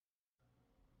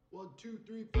1, 2,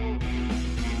 3, 4.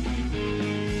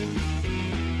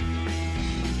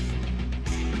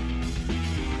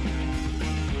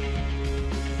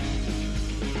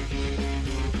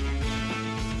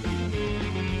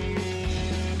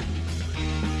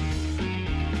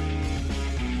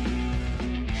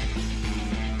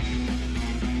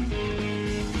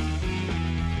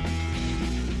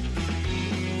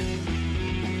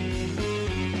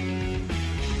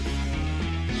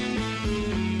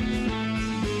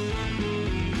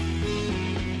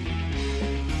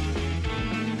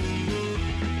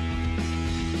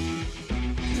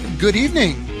 Good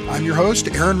evening. I'm your host,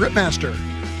 Aaron Rittmaster.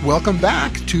 Welcome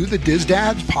back to the Diz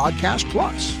Dads Podcast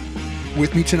Plus.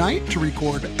 With me tonight to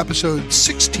record episode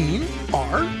 16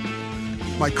 are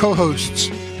my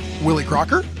co-hosts, Willie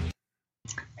Crocker.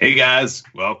 Hey guys,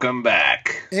 welcome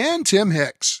back. And Tim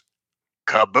Hicks.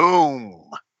 Kaboom!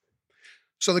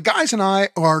 So the guys and I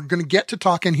are going to get to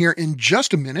talking here in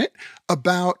just a minute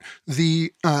about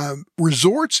the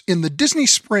resorts in the Disney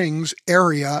Springs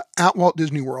area at Walt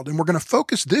Disney World. And we're going to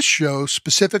focus this show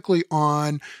specifically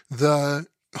on the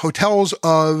hotels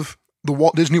of the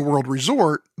Walt Disney World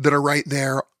Resort that are right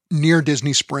there near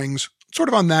Disney Springs, sort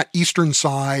of on that eastern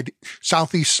side,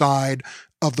 southeast side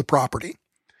of the property.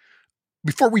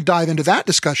 Before we dive into that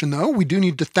discussion, though, we do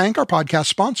need to thank our podcast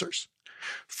sponsors.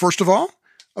 First of all,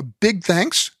 a big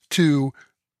thanks to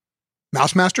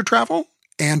Mousemaster Travel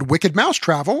and Wicked Mouse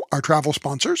Travel, our travel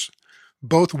sponsors.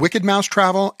 Both Wicked Mouse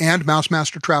Travel and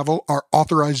Mousemaster Travel are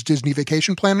authorized Disney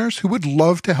vacation planners who would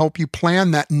love to help you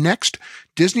plan that next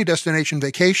Disney destination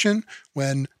vacation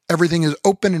when everything is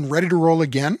open and ready to roll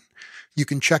again. You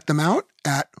can check them out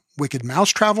at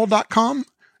wickedmousetravel.com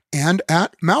and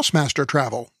at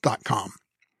mousemastertravel.com.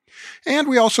 And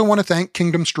we also want to thank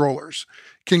Kingdom Strollers.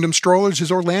 Kingdom Strollers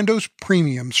is Orlando's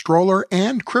premium stroller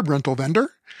and crib rental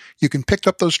vendor. You can pick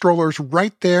up those strollers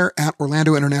right there at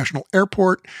Orlando International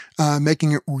Airport,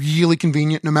 making it really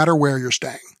convenient no matter where you're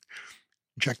staying.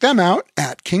 Check them out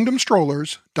at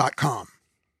kingdomstrollers.com.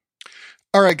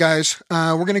 All right, guys,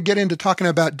 we're going to get into talking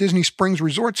about Disney Springs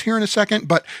Resorts here in a second,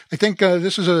 but I think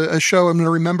this is a show I'm going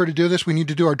to remember to do this. We need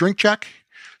to do our drink check.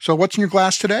 So what's in your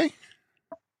glass today?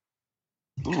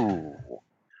 Ooh,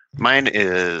 mine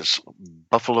is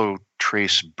Buffalo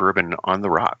Trace Bourbon on the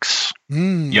rocks.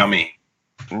 Yummy.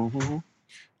 Mm-hmm.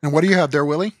 And what do you have there,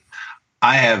 Willie?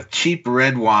 I have cheap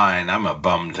red wine. I'm a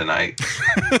bum tonight.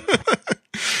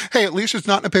 Hey, at least it's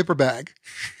not in a paper bag.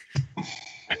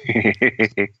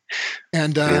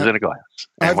 And it is in a glass.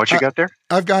 And what you got there?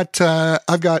 I've got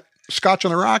Scotch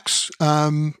on the rocks.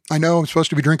 I know I'm supposed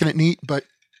to be drinking it neat, but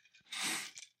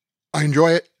I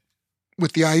enjoy it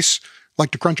with the ice.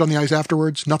 Like to crunch on the ice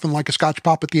afterwards. Nothing like a Scotch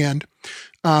pop at the end.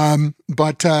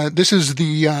 But this is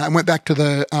the I went back to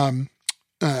the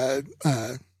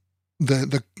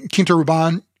Quinta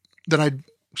Ruban that I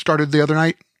started the other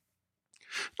night,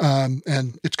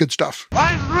 and it's good stuff.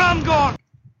 Where's rum gone?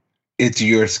 It's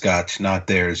your Scotch, not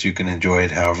theirs. You can enjoy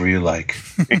it however you like.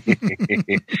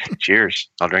 Cheers!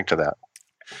 I'll drink to that.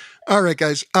 All right,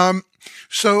 guys.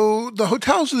 So the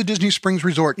hotels of the Disney Springs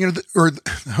Resort, or the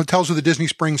hotels of the Disney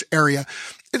Springs area,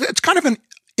 it's kind of an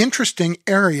interesting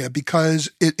area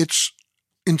because it's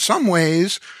in some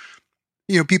ways,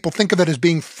 people think of it as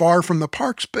being far from the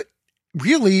parks, but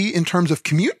really in terms of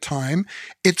commute time,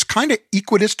 it's kind of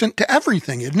equidistant to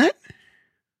everything, isn't it?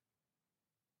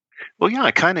 Well, yeah,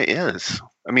 it kind of is.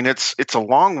 I mean, it's a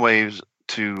long ways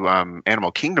to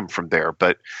Animal Kingdom from there,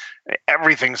 but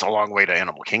everything's a long way to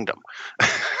Animal Kingdom.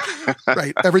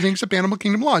 Right. Everything except Animal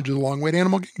Kingdom Lodge is a long way to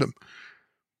Animal Kingdom.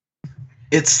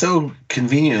 It's so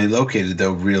conveniently located,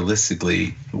 though,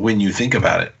 realistically, when you think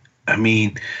about it. I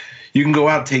mean, you can go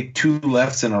out, take 2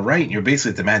 lefts and a right, and you're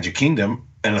basically at the Magic Kingdom,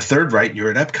 and a third right, you're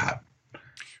at Epcot.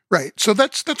 Right. So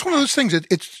that's one of those things.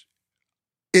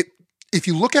 If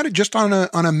you look at it just on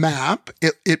a map,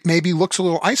 it maybe looks a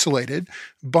little isolated,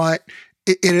 but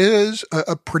it is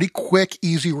a pretty quick,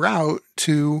 easy route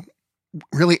to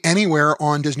really anywhere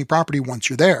on Disney property once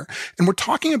you're there. And we're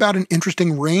talking about an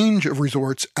interesting range of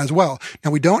resorts as well.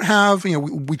 Now, we don't have,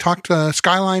 we talked to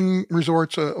Skyline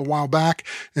Resorts a while back,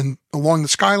 and along the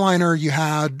Skyliner, you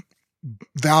had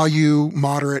value,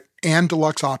 moderate, and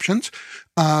deluxe options.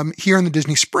 Here in the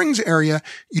Disney Springs area,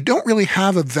 you don't really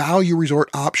have a value resort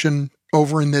option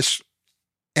over in this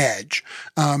edge.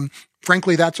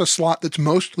 Frankly, that's a slot that's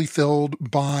mostly filled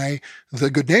by the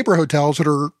Good Neighbor hotels that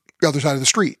are the other side of the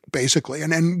street, basically.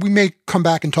 And we may come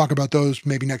back and talk about those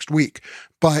maybe next week.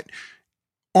 But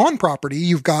on property,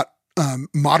 you've got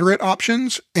moderate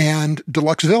options and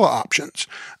deluxe villa options.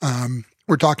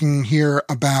 We're talking here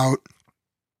about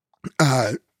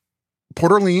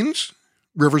Port Orleans,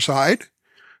 Riverside,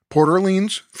 Port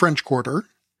Orleans, French Quarter,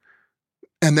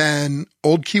 and then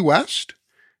Old Key West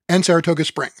and Saratoga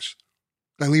Springs.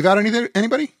 Did I leave out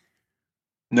anybody?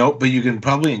 Nope, but you can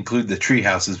probably include the tree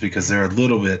houses because they're a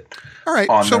little bit all right.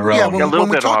 on So their own. when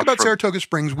we talk about Saratoga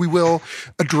Springs, we will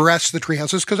address the tree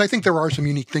houses because I think there are some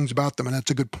unique things about them, and that's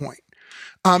a good point.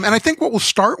 And I think what we'll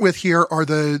start with here are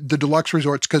the deluxe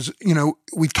resorts because,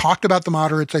 we've talked about the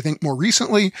moderates, I think, more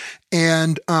recently,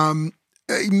 and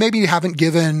maybe haven't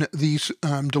given these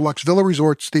deluxe villa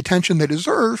resorts the attention they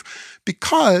deserve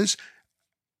because,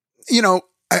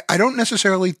 I don't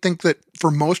necessarily think that for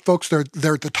most folks, they're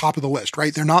at the top of the list,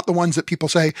 right? They're not the ones that people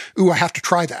say, ooh, I have to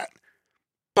try that.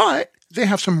 But they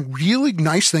have some really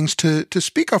nice things to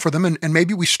speak of for them. And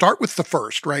maybe we start with the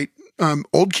first, right?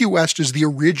 Old Key West is the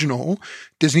original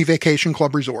Disney Vacation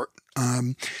Club resort.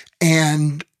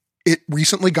 And it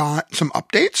recently got some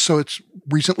updates, so it's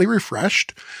recently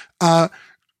refreshed. Have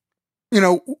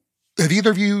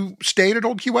either of you stayed at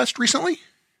Old Key West recently?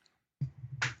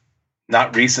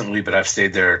 Not recently, but I've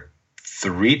stayed there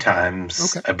 3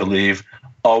 times, okay. I believe.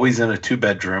 Always in a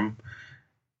 2-bedroom,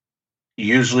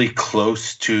 usually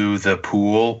close to the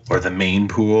pool or the main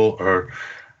pool, or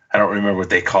I don't remember what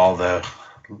they call the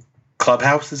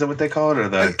clubhouse. Is that what they call it, or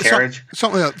the carriage?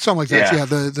 Something like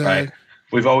that. Yeah. Right.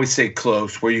 We've always stayed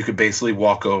close, where you could basically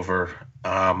walk over.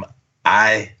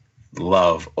 I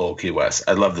love Old Key West.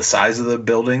 I love the size of the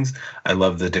buildings. I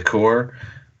love the decor,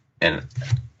 and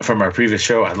from our previous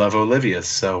show, I love Olivia's,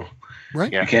 so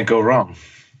you can't go wrong.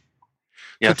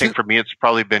 Yeah, I think for me, it's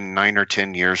probably been 9 or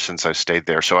 10 years since I stayed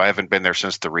there, so I haven't been there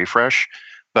since the refresh.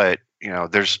 But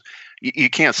you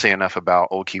can't say enough about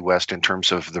Old Key West in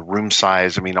terms of the room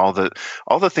size. I mean, all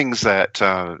the things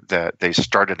that they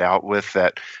started out with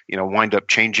that wind up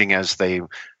changing as they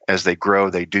grow.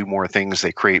 They do more things.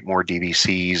 They create more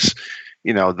DVCs.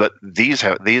 But these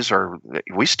are.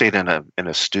 We stayed in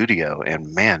a studio,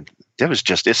 and man,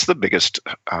 it's the biggest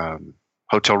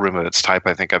hotel room of its type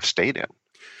I think I've stayed in.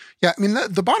 Yeah, I mean,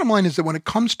 the bottom line is that when it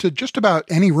comes to just about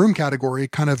any room category,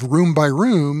 kind of room by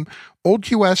room, Old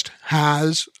Key West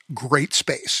has great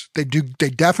space. They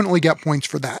definitely get points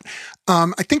for that.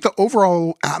 I think the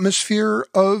overall atmosphere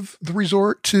of the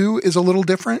resort too is a little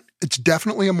different. It's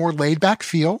definitely a more laid back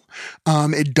feel.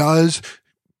 It does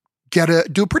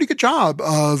do a pretty good job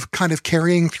of kind of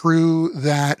carrying through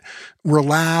that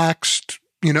relaxed,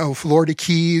 Florida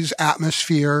Keys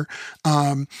atmosphere.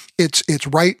 It's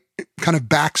right, kind of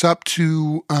backs up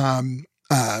to one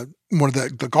of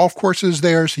the golf courses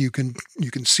there, so you can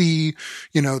see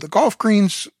the golf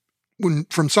greens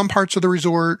from some parts of the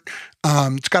resort.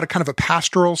 It's got a kind of a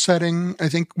pastoral setting, I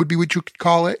think would be what you could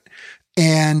call it.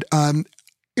 And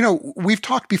we've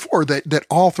talked before that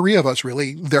all 3 of us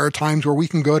really, there are times where we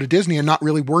can go to Disney and not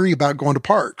really worry about going to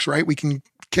parks, right? We can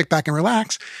kick back and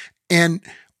relax. And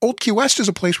Old Key West is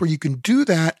a place where you can do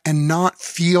that and not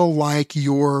feel like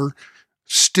you're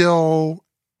still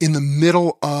in the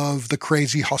middle of the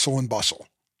crazy hustle and bustle,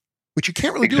 which you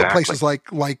can't really do at places like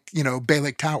Bay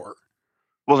Lake Tower.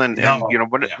 Well,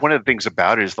 one of the things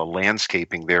about it is the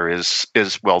landscaping there is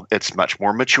it's much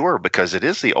more mature because it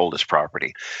is the oldest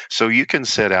property. So you can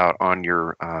sit out on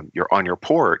your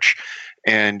porch,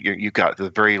 and you got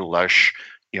the very lush,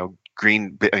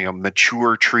 green,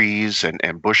 mature trees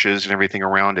and bushes and everything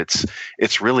around.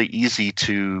 It's really easy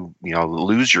to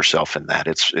lose yourself in that.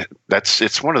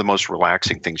 It's one of the most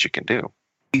relaxing things you can do.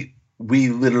 We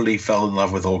literally fell in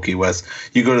love with Old Key West.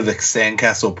 You go to the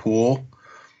Sandcastle pool.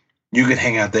 You could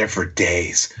hang out there for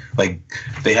days. Like,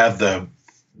 they have the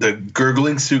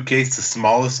gurgling suitcase, the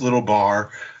smallest little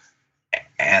bar,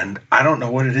 and I don't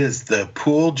know what it is. The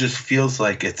pool just feels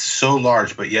like it's so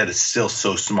large, but yet it's still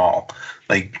so small.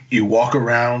 Like, you walk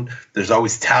around, there's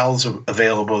always towels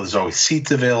available, there's always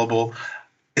seats available.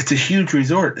 It's a huge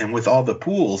resort, and with all the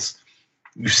pools,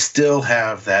 you still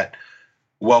have that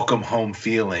welcome home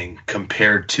feeling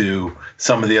compared to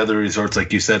some of the other resorts,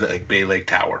 like you said, like Bay Lake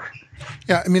Tower.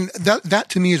 Yeah, I mean, that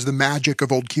to me is the magic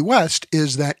of Old Key West,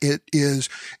 is that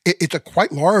it's a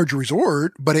quite large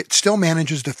resort, but it still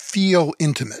manages to feel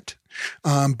intimate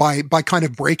by kind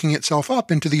of breaking itself up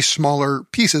into these smaller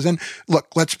pieces. And look,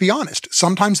 let's be honest,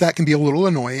 sometimes that can be a little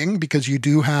annoying because you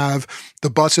do have the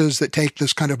buses that take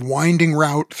this kind of winding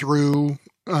route through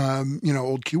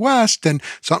Old Key West, and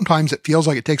sometimes it feels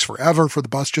like it takes forever for the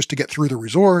bus just to get through the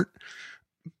resort.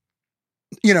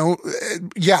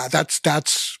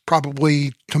 That's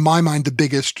probably, to my mind, the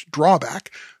biggest drawback.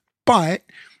 But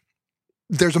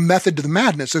there's a method to the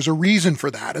madness. There's a reason for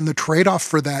that. And the trade-off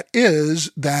for that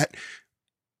is that,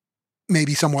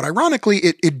 maybe somewhat ironically,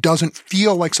 it doesn't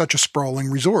feel like such a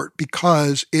sprawling resort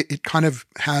because it kind of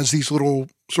has these little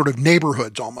sort of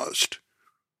neighborhoods almost.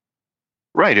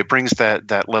 Right. It brings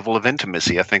that level of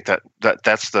intimacy. I think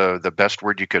that's the best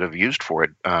word you could have used for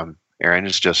it, Aaron.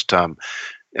 It's just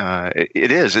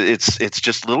it is. It's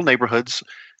just little neighborhoods,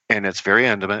 and it's very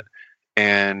intimate.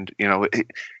 And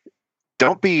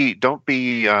don't be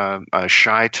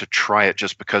shy to try it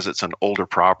just because it's an older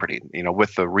property.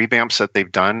 With the revamps that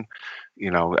they've done,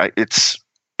 it's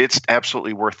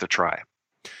absolutely worth the try.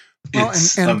 Well,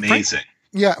 It's and amazing.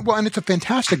 Yeah, well, and it's a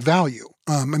fantastic value.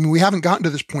 I mean, we haven't gotten to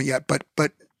this point yet, but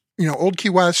Old Key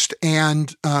West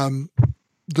and the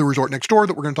resort next door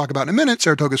that we're going to talk about in a minute,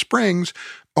 Saratoga Springs,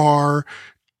 are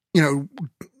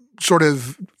sort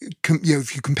of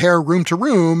if you compare room to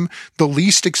room, the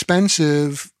least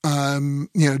expensive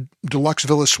deluxe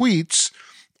villa suites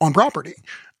on property.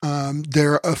 And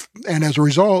as a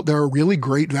result, they're a really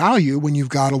great value when you've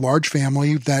got a large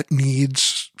family that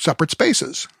needs separate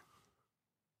spaces.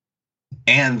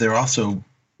 And they're also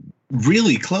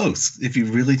really close if you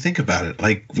really think about it.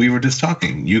 Like we were just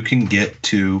talking, you can get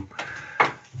to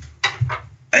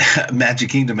Magic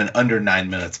Kingdom in under 9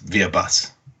 minutes via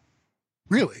bus.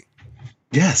 Really?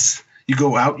 Yes. You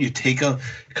go out,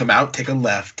 come out, take a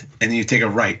left, and then you take a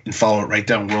right and follow it right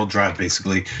down World Drive,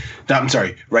 basically. No, I'm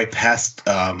sorry, right past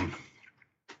Port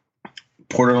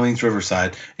Orleans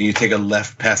Riverside, and you take a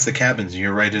left past the cabins, and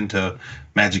you're right into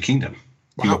Magic Kingdom.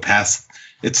 Wow. You go past.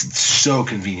 It's so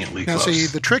conveniently close. Now, see,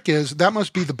 the trick is that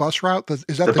must be the bus route. Is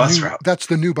that the bus route? That's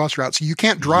the new bus route. So you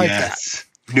can't drive that.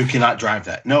 You cannot drive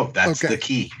that. No, that's the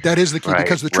key. That is the key,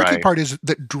 because the tricky part is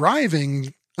that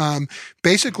driving,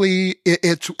 basically,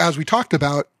 it's as we talked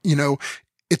about.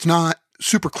 It's not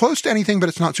super close to anything, but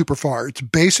it's not super far. It's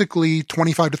basically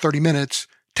 25 to 30 minutes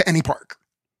to any park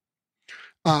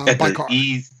by car.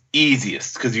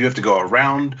 Easiest, because you have to go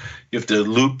around, you have to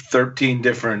loop 13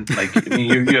 different, you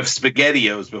have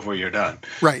SpaghettiOs before you're done.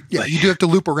 Right. Yeah. You do have to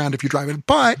loop around if you drive it.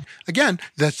 But again,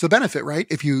 that's the benefit, right?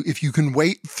 If you can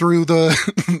wait through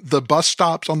the bus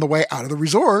stops on the way out of the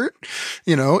resort,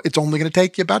 it's only going to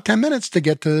take you about 10 minutes to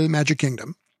get to Magic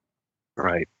Kingdom.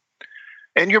 Right.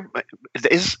 And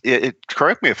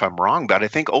correct me if I'm wrong, but I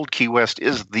think Old Key West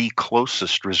is the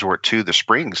closest resort to the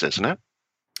Springs, isn't it?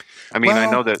 I mean,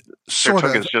 I know that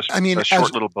Saratoga is just a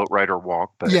short little boat ride or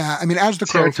walk. But yeah, I mean, as the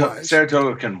crow flies.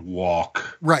 Saratoga can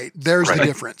walk. Right. There's the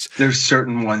difference. There's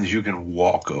certain ones you can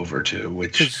walk over to,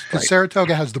 which...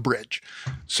 Saratoga has the bridge.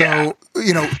 So,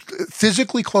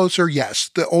 physically closer, yes.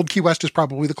 The Old Key West is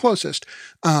probably the closest.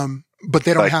 But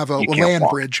they don't have a land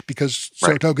bridge because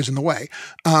Saratoga's in the way.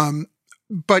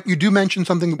 But you do mention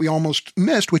something that we almost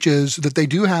missed, which is that they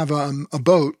do have a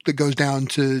boat that goes down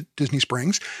to Disney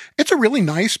Springs. It's a really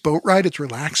nice boat ride. It's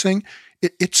relaxing.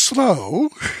 It's slow.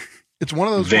 It's one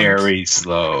of those very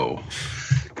slow.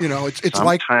 It's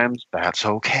sometimes that's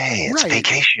okay. It's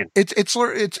vacation. It's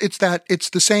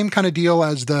the same kind of deal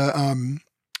as the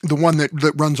one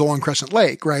that runs along Crescent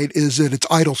Lake, right? Is that it's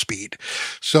idle speed.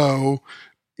 So,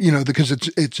 because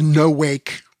it's no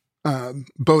wake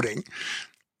boating.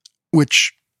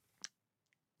 Which,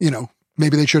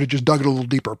 maybe they should have just dug it a little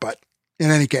deeper. But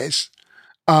in any case,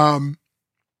 it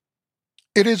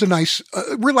is a nice,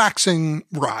 relaxing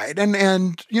ride.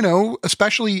 And,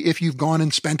 especially if you've gone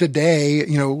and spent a day,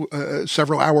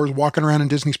 several hours walking around in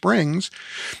Disney Springs,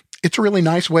 it's a really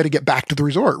nice way to get back to the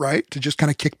resort, right? To just kind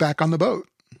of kick back on the boat.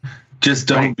 Just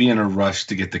don't be in a rush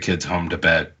to get the kids home to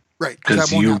bed. Right.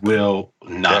 Because you will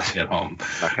not get home.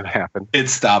 Not going to happen.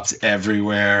 It stops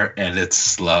everywhere and it's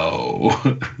slow.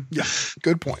 Yeah.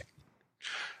 Good point.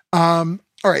 All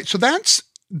right. So that's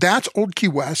Old Key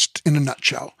West in a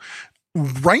nutshell.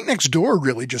 Right next door,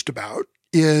 really just about,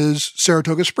 is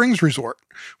Saratoga Springs Resort,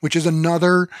 which is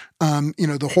another,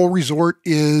 the whole resort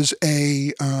is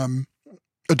a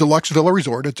deluxe villa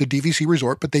resort. It's a DVC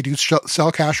resort, but they do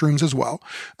sell cash rooms as well.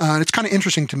 And it's kind of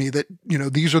interesting to me that,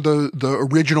 these are the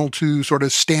original two sort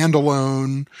of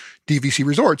standalone DVC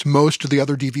resorts. Most of the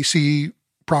other DVC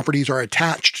properties are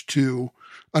attached to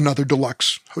another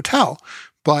deluxe hotel,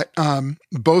 but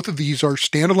both of these are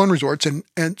standalone resorts.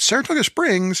 And Saratoga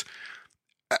Springs,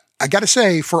 I got to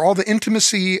say, for all the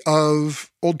intimacy of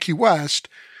Old Key West,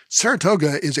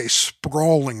 Saratoga is a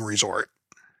sprawling resort.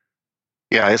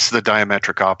 Yeah, it's the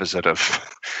diametric opposite of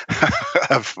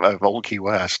Old Key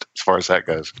West as far as that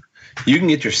goes. You can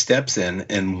get your steps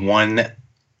in one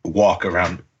walk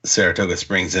around Saratoga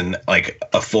Springs in like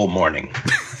a full morning.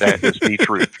 That is the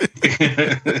truth.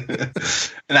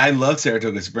 And I love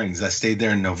Saratoga Springs. I stayed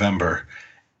there in November,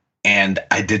 and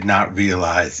I did not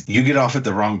realize you get off at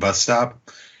the wrong bus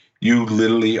stop, you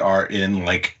literally are in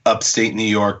like upstate New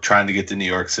York trying to get to New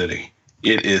York City.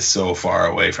 It is so far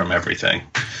away from everything.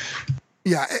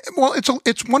 Yeah, well,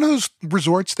 it's one of those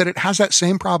resorts that it has that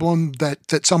same problem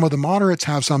that some of the moderates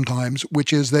have sometimes,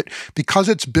 which is that because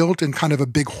it's built in kind of a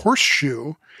big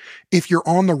horseshoe, if you're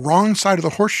on the wrong side of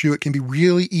the horseshoe, it can be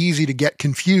really easy to get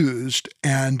confused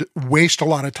and waste a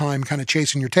lot of time kind of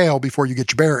chasing your tail before you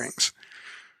get your bearings.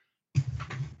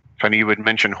 Funny you would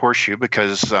mention horseshoe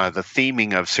because the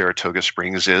theming of Saratoga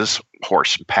Springs is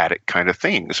horse and paddock kind of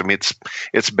things. I mean,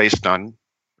 it's based on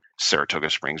Saratoga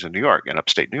Springs in New York, in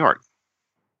upstate New York.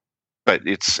 But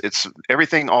it's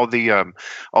everything. All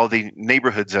the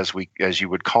neighborhoods, as you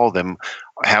would call them,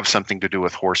 have something to do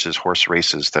with horses, horse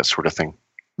races, that sort of thing.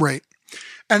 Right.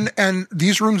 And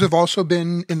these rooms have also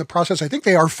been in the process. I think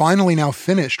they are finally now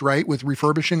finished, right, with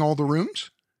refurbishing all the rooms.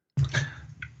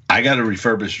 I got a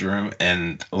refurbished room,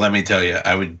 and let me tell you,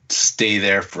 I would stay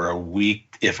there for a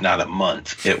week, if not a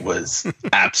month. It was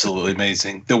absolutely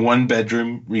amazing. The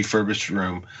 1-bedroom refurbished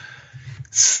room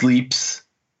sleeps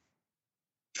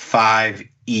 5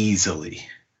 easily.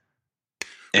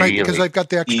 Right, because I've got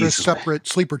the extra separate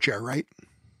sleeper chair, right?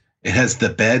 It has the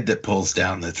bed that pulls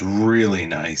down that's really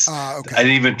nice. Okay. I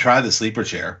didn't even try the sleeper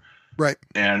chair. Right.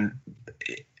 And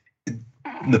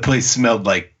the place smelled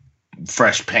like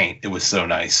fresh paint. It was so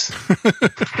nice.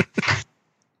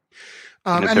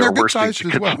 And they're good sized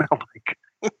as well.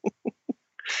 Like.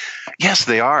 Yes,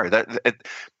 they are.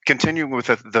 Continuing with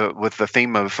the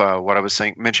theme of what I was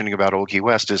mentioning about Old Key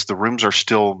West is the rooms are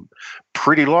still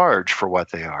pretty large for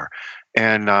what they are,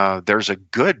 and there's a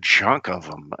good chunk of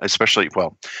them, especially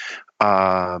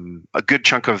a good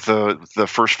chunk of the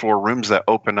first floor rooms that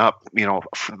open up,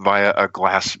 via a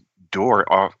glass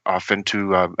door off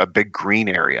into a big green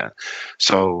area.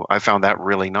 So I found that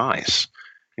really nice.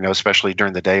 Especially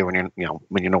during the day when you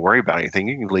don't worry about anything,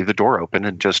 you can leave the door open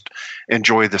and just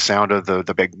enjoy the sound of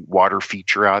the big water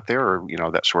feature out there,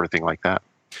 or that sort of thing like that.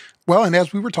 Well, and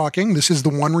as we were talking, this is the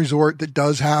one resort that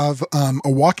does have a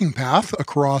walking path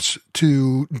across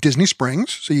to Disney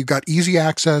Springs. So you've got easy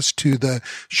access to the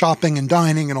shopping and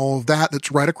dining and all of that.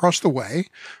 That's right across the way.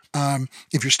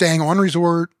 If you're staying on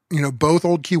resort, both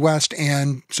Old Key West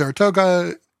and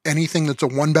Saratoga, anything that's a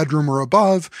 1-bedroom or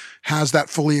above has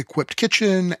that fully equipped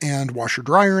kitchen and washer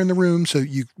dryer in the room. So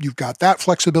you've got that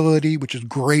flexibility, which is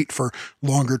great for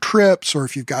longer trips. Or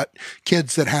if you've got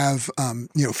kids that have,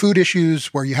 food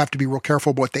issues where you have to be real careful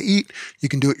about what they eat, you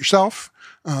can do it yourself.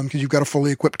 Cause you've got a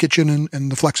fully equipped kitchen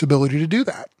and the flexibility to do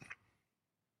that.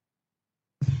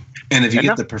 And if you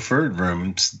get the preferred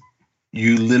rooms,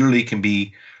 you literally can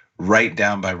be right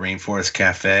down by Rainforest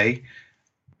Cafe.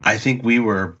 I think we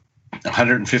were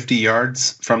 150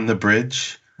 yards from the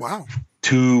bridge. Wow.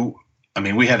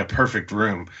 We had a perfect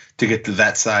room to get to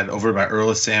that side over by Earl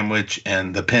of Sandwich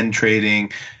and the Penn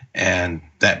Trading and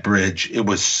that bridge. It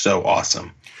was so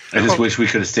awesome. I just wish we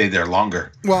could have stayed there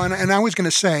longer. Well, and I was going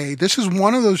to say, this is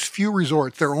one of those few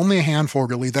resorts, there are only a handful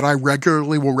really, that I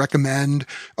regularly will recommend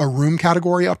a room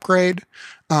category upgrade.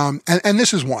 And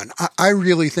this is one. I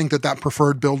really think that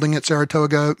preferred building at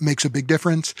Saratoga makes a big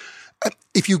difference.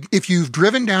 If you've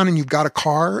driven down and you've got a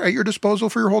car at your disposal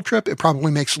for your whole trip, it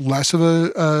probably makes less of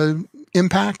a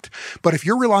impact. But if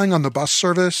you're relying on the bus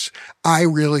service, I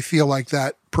really feel like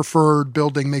that preferred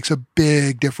building makes a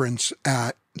big difference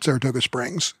at Saratoga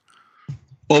Springs.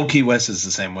 Old Key West is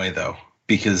the same way though,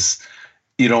 because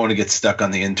you don't want to get stuck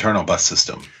on the internal bus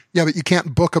system. Yeah, but you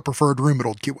can't book a preferred room at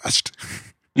Old Key West.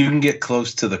 You can get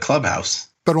close to the clubhouse,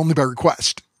 but only by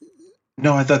request.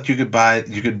 No, I thought you could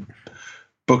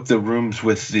book the rooms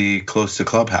with the close to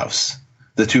clubhouse,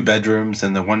 the 2 bedrooms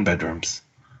and the 1 bedrooms.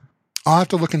 I'll have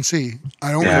to look and see.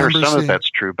 I don't remember some of that's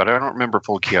true, but I don't remember if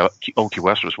Old Key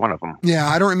West was one of them. Yeah,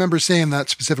 I don't remember seeing that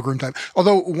specific room type.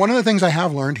 Although one of the things I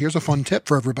have learned, here's a fun tip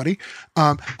for everybody.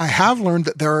 I have learned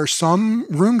that there are some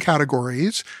room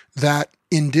categories that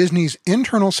in Disney's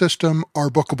internal system are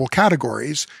bookable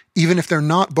categories, even if they're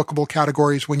not bookable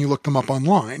categories when you look them up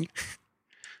online.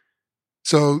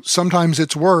 So sometimes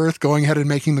it's worth going ahead and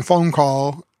making the phone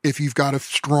call if you've got a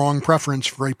strong preference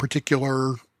for a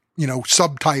particular,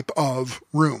 subtype of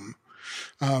room.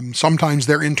 Sometimes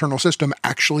their internal system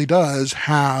actually does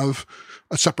have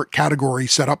a separate category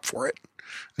set up for it.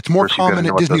 It's more common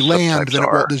at Disneyland than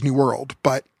at Walt Disney World,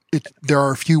 but there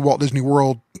are a few Walt Disney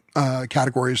World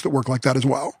categories that work like that as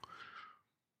well.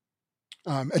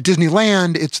 At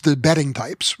Disneyland, it's the bedding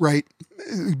types, right?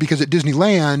 Because at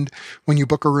Disneyland, when you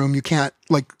book a room, you can't,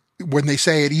 when they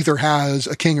say it either has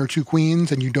a king or 2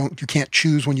 queens and you can't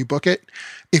choose when you book it.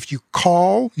 If you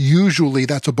call, usually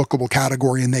that's a bookable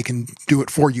category and they can do it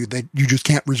for you. You just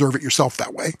can't reserve it yourself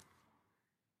that way.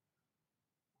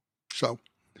 So,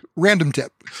 random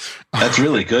tip. That's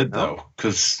really good though,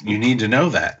 because you need to know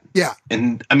that. Yeah.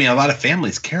 And a lot of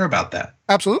families care about that.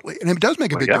 Absolutely. And it does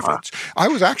make a big difference. I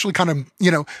was actually kind of,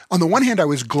 on the one hand, I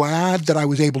was glad that I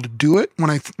was able to do it when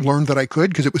I learned that I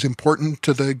could, because it was important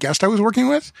to the guest I was working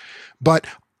with. But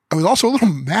I was also a little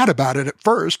mad about it at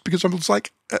first, because I was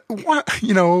like,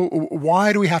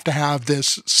 why do we have to have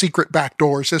this secret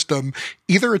backdoor system?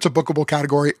 Either it's a bookable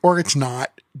category or it's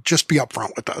not. Just be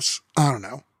upfront with us. I don't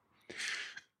know.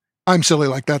 I'm silly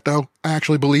like that, though. I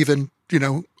actually believe in,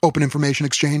 open information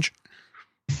exchange.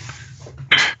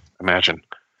 Imagine.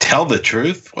 Tell the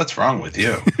truth. What's wrong with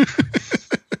you?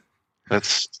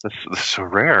 That's so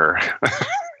rare.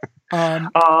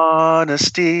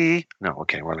 Honesty. No,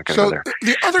 okay, we're not going to go there.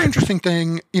 The other interesting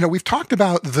thing, we've talked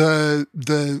about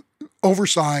the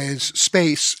oversized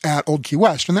space at Old Key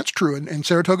West, and that's true. And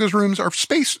Saratoga's rooms are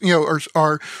space,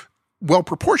 are well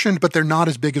proportioned, but they're not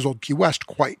as big as Old Key West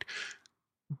quite.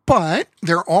 But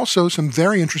there are also some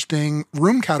very interesting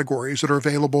room categories that are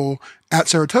available at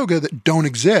Saratoga that don't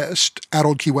exist at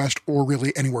Old Key West or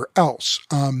really anywhere else.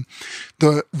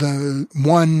 The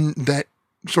one that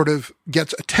sort of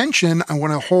gets attention, I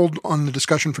want to hold on the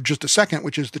discussion for just a second,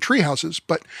 which is the tree houses.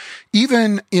 But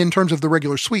even in terms of the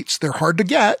regular suites, they're hard to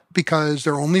get because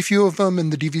there are only a few of them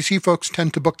and the DVC folks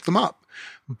tend to book them up.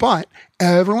 But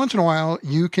every once in a while,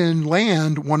 you can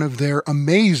land one of their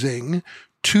amazing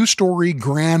 2-story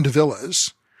grand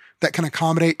villas that can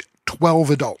accommodate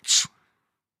 12 adults.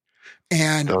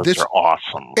 And those are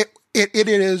awesome. It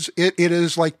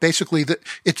is like basically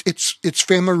it's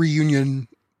family reunion,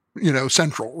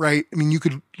 central, right? I mean, you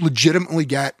could legitimately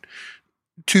get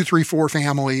 2, 3, 4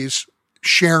 families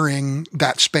sharing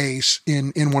that space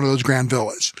in one of those grand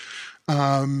villas.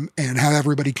 And have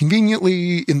everybody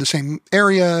conveniently in the same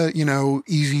area,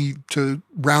 easy to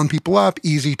round people up,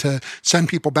 easy to send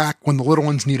people back when the little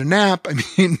ones need a nap. I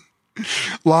mean,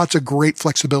 lots of great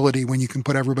flexibility when you can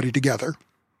put everybody together.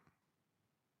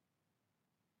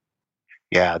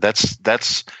 Yeah, that's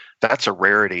a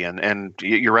rarity. And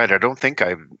you're right. I don't think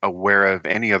I'm aware of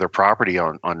any other property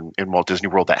in Walt Disney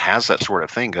World that has that sort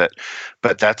of thing.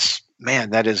 But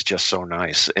that is just so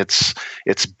nice.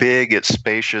 It's big, it's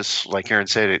spacious. Like Aaron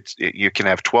said, you can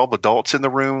have 12 adults in the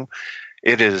room.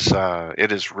 It is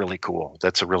really cool.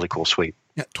 That's a really cool suite.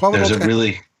 Yeah, 12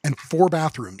 adults and 4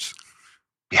 bathrooms.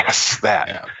 Yes, that.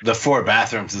 Yeah, the 4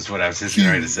 bathrooms is what I was just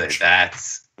going to say.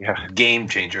 That's a game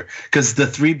changer. Because the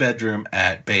 3-bedroom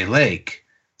at Bay Lake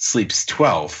sleeps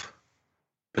 12,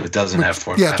 but it doesn't have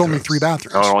 4 bathrooms. Yeah, it's only 3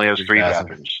 bathrooms. Oh, it only has 3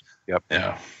 bathrooms. Yep.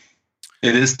 Yeah.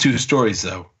 It is 2 stories,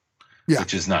 though. Yeah.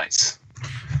 Which is nice.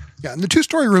 Yeah, and the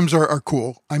 2-story rooms are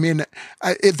cool. I mean,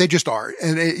 they just are.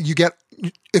 And you get,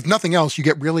 if nothing else, you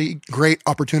get really great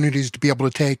opportunities to be able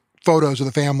to take photos of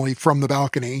the family from the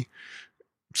balcony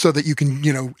so that you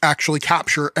can, actually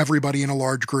capture everybody in a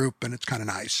large group, and it's kind of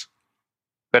nice.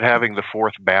 But having the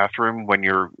 4th bathroom when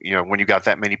when you got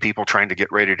that many people trying to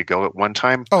get ready to go at one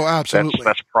time. Oh, absolutely.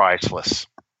 That's priceless.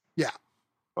 Yeah.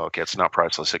 Okay, it's not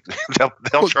priceless.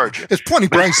 They'll charge you. It's plenty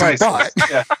pricey, but.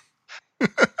 Yeah.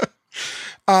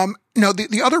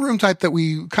 The other room type that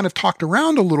we kind of talked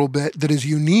around a little bit that is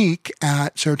unique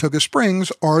at Saratoga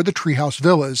Springs are the treehouse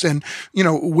villas. And,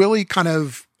 Willie kind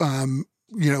of,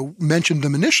 mentioned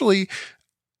them initially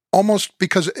almost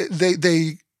because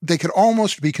they could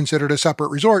almost be considered a separate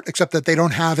resort, except that they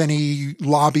don't have any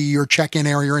lobby or check-in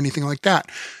area or anything like that.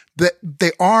 That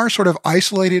they are sort of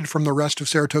isolated from the rest of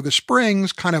Saratoga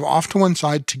Springs, kind of off to one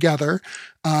side together.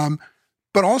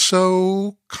 But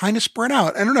also kind of spread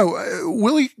out. I don't know.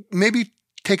 Willie, maybe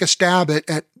take a stab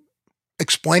at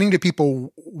explaining to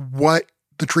people what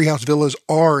the treehouse villas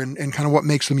are and kind of what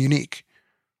makes them unique.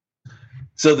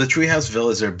 So the treehouse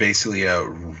villas are basically a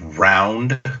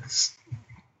round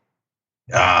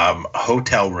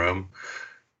hotel room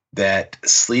that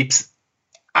sleeps,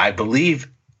 I believe,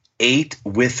 8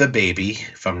 with a baby,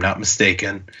 if I'm not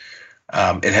mistaken.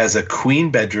 It has a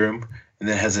queen bedroom, and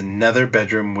then has another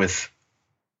bedroom with,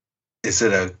 is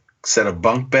it a set of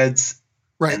bunk beds?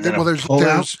 Right. Well, there's a,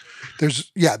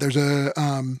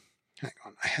 hang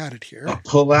on, I had it here. A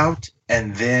pull-out,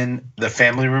 and then the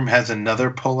family room has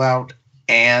another pull-out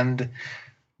and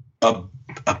a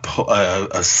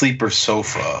sleeper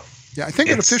sofa. Yeah, I think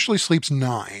it officially sleeps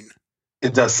 9.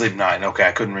 It does sleep 9. Okay,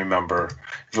 I couldn't remember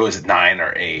if it was 9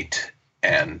 or 8.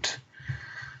 And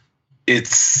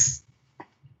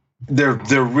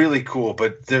they're really cool,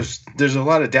 but there's a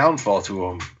lot of downfall to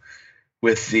them.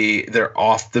 They're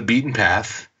off the beaten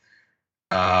path.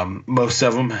 Most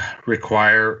of them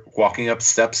require walking up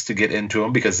steps to get into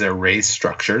them because they're raised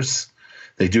structures.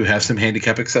 They do have some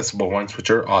handicap accessible ones,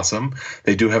 which are awesome.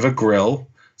 They do have a grill,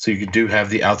 so you do have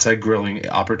the outside grilling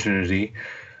opportunity.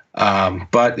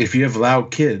 But if you have loud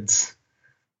kids,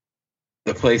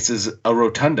 the place is a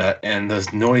rotunda, and the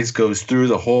noise goes through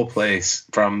the whole place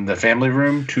from the family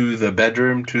room to the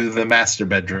bedroom to the master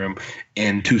bedroom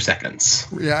in 2 seconds.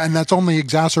 Yeah, and that's only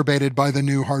exacerbated by the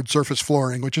new hard surface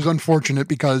flooring, which is unfortunate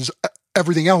because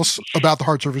everything else about the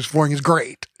hard surface flooring is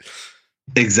great.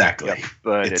 Exactly. Yep,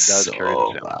 but it's it does so carry the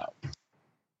sound. loud.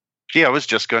 Yeah, I was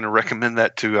just going to recommend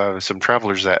that to some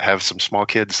travelers that have some small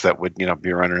kids that would,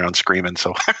 be running around screaming.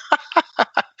 So,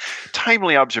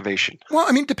 timely observation. Well,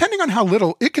 I mean, depending on how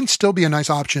little, it can still be a nice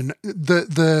option.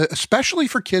 Especially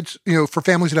for kids, for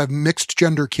families that have mixed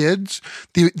gender kids,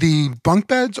 the bunk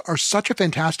beds are such a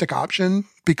fantastic option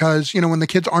because when the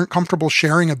kids aren't comfortable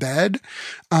sharing a bed,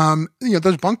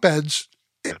 those bunk beds,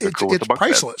 it's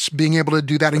priceless being able to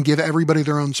do that and give everybody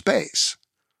their own space.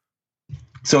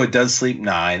 So it does sleep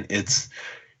 9. It's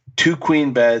 2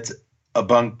 queen beds, a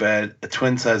bunk bed, a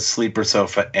twin size sleeper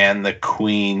sofa, and the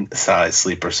queen size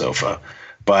sleeper sofa.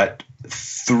 But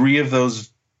 3 of those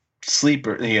 2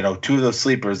 of those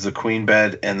sleepers, the queen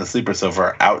bed and the sleeper sofa,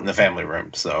 are out in the family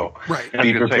room. So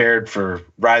be prepared for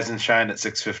rise and shine at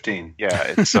 6:15.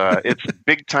 Yeah, it's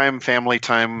big time family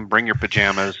time. Bring your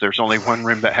pajamas. There's only one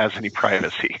room that has any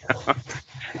privacy.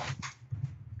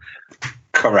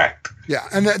 Correct. Yeah,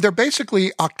 and they're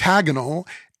basically octagonal,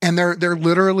 and they're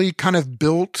literally kind of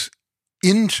built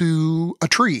into a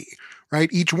tree, right?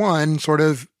 Each one sort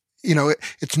of,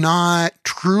 it's not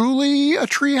truly a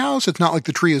tree house. It's not like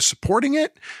the tree is supporting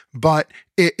it, but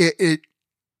it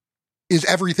is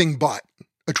everything but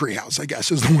a tree house, I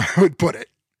guess, is the way I would put it.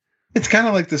 It's kind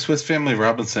of like the Swiss Family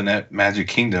Robinson at Magic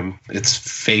Kingdom. It's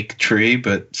fake tree,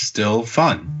 but still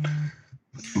fun.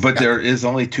 But there is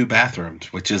only 2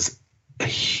 bathrooms, which is a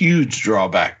huge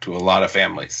drawback to a lot of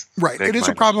families. Right. It is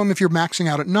a problem if you're maxing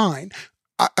out at 9.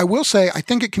 I will say, I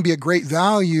think it can be a great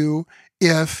value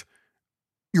if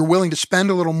you're willing to spend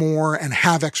a little more and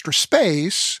have extra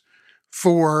space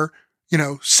for,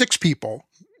 6 people,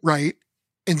 right?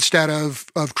 Instead of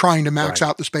trying to max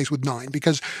out the space with 9.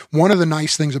 Because one of the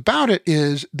nice things about it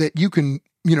is that you can,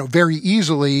 very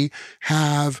easily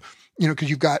have,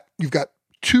 because you've got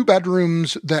 2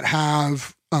 bedrooms that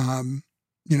have,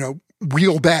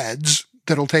 real beds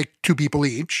that'll take 2 people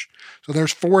each. So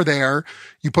there's 4 there.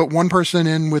 You put one person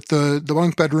in with the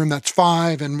bunk bedroom, that's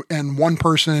 5, and one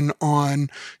person on,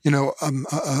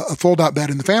 a fold out bed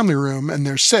in the family room, and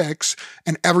there's 6,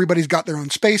 and everybody's got their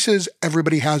own spaces.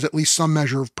 Everybody has at least some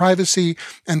measure of privacy,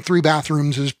 and 3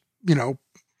 bathrooms is, well,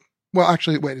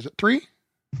 actually, wait, is it 3?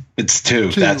 It's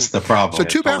 2. That's the problem. So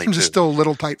 2 bathrooms is still a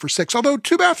little tight for 6, although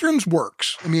 2 bathrooms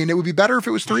works. I mean, it would be better if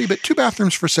it was 3, but 2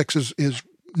 bathrooms for 6 is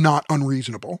not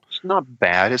unreasonable. It's not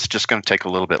bad. It's just going to take a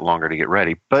little bit longer to get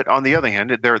ready. But on the other hand,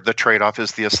 the trade-off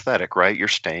is the aesthetic, right? You're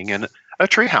staying in a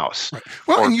treehouse. Right.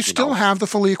 Well, and you still have the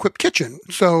fully equipped kitchen.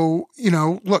 So,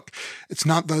 look, it's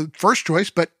not the first choice,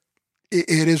 but it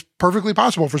is perfectly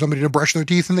possible for somebody to brush their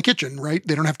teeth in the kitchen, right?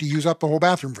 They don't have to use up the whole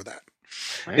bathroom for that.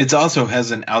 Right. It also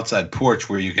has an outside porch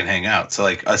where you can hang out. So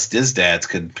like us dads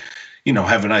could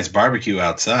have a nice barbecue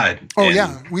outside. Oh,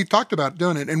 yeah. We've talked about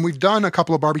doing it, and we've done a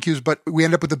couple of barbecues, but we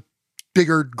end up with a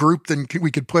bigger group than we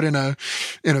could put in a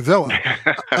villa.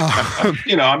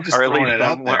 I'm just throwing it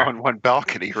out there. On one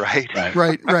balcony, right?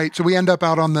 Right. So we end up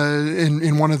out on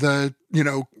in one of the,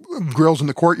 grills in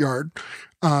the courtyard.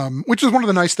 Which is one of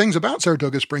the nice things about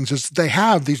Saratoga Springs is they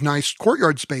have these nice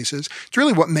courtyard spaces. It's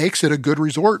really what makes it a good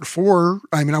resort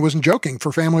I wasn't joking,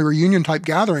 for family reunion type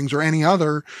gatherings or any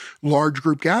other large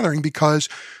group gathering, because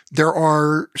there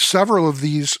are several of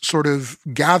these sort of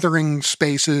gathering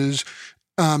spaces.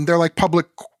 They're like public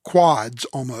quads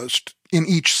almost in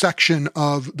each section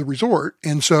of the resort.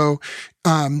 And so,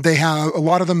 they have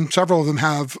several of them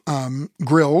have,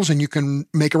 grills, and you can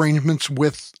make arrangements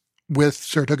with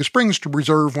Saratoga Springs to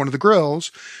reserve one of the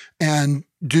grills and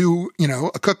do,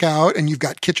 a cookout, and you've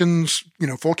got kitchens,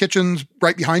 full kitchens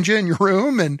right behind you in your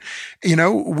room. And,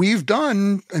 we've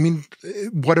done,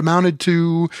 what amounted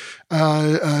to,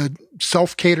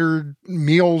 self-catered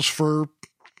meals for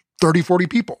 30, 40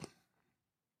 people.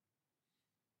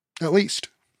 At least.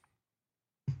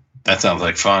 That sounds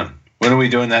like fun. When are we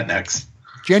doing that next?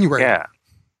 January. Yeah.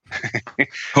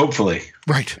 Hopefully.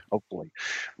 Right. Hopefully.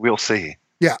 We'll see.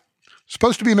 Yeah.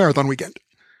 Supposed to be a marathon weekend.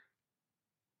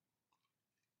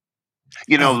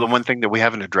 The one thing that we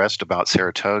haven't addressed about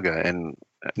Saratoga, and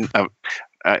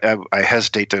I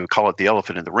hesitate to call it the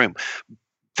elephant in the room.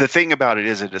 The thing about it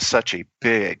is such a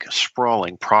big,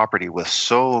 sprawling property with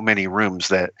so many rooms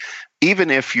that even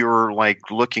if you're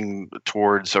looking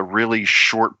towards a really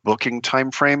short booking time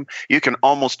frame, you can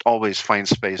almost always find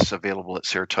space available at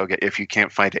Saratoga. If you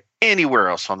can't find it anywhere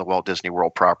else on the Walt Disney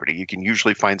World property, you can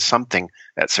usually find something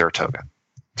at Saratoga.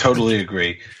 Totally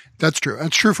agree. That's true.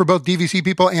 That's true for both DVC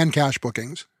people and cash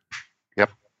bookings.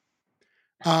 Yep.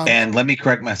 And let me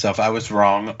correct myself. I was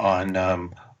wrong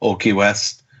on Old Key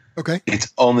West. Okay.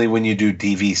 It's only when you do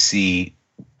DVC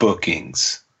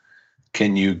bookings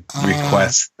can you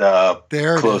request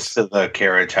close to the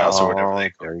carriage house or whatever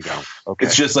they call. There you go. Okay.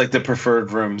 It's just like the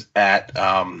preferred rooms at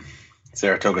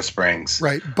Saratoga Springs.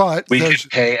 Right. But we can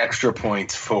pay extra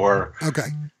points for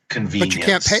convenience. But you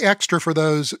can't pay extra for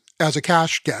those as a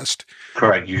cash guest.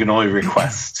 Correct. You can only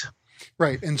request.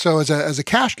 Right. And so as a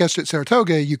cash guest at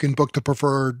Saratoga, you can book the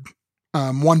preferred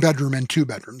 1 bedroom and 2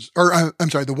 bedrooms. Or I'm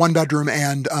sorry, the 1 bedroom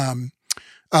and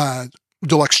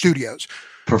deluxe studios.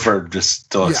 Preferred just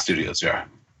deluxe studios, yeah.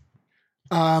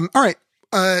 All right.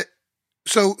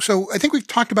 So I think we've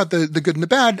talked about the good and the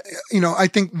bad. You know, I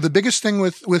think the biggest thing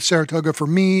with Saratoga for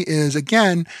me is,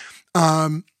 again,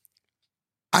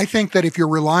 I think that if you're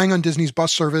relying on Disney's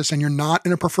bus service and you're not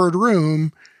in a preferred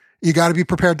room, you got to be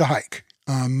prepared to hike.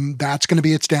 That's going to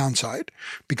be its downside,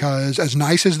 because as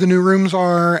nice as the new rooms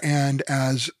are and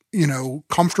as, you know,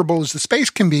 comfortable as the space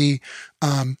can be,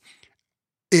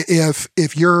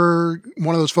 if you're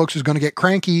one of those folks who's going to get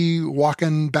cranky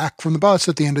walking back from the bus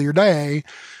at the end of your day,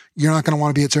 you're not going to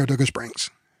want to be at Saratoga Springs.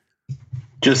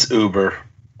 Just Uber.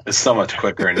 It's so much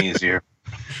quicker and easier.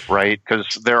 Right,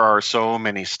 because there are so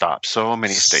many stops, so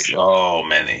many stations. So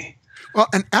many. Well,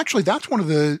 and actually, that's one of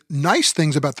the nice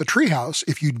things about the treehouse.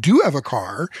 If you do have a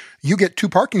car, you get 2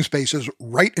 parking spaces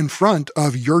right in front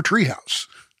of your treehouse.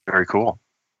 Very cool.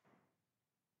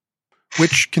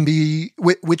 Which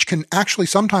can actually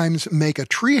sometimes make a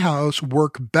treehouse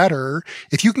work better.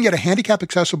 If you can get a handicap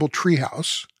accessible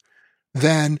treehouse,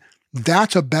 then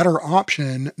that's a better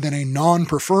option than a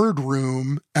non-preferred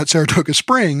room at Saratoga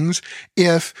Springs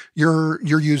if you're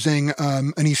using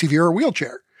an ECV or a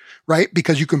wheelchair, right?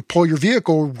 Because you can pull your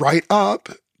vehicle right up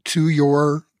to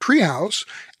your treehouse,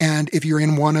 and if you're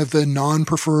in one of the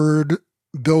non-preferred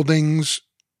buildings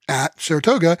at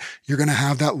Saratoga, you're going to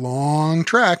have that long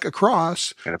trek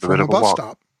across from a bus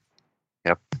stop.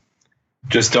 Yep.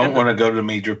 Just don't want to go to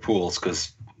major pools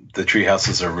because the tree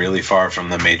houses are really far from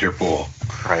the major pool.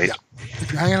 Right. Yeah.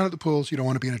 If you're hanging out at the pools, you don't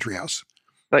want to be in a treehouse.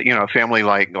 But, you know, a family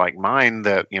like mine,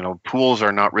 that, you know, pools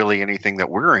are not really anything that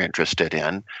we're interested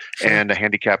in. Sure. And a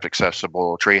handicapped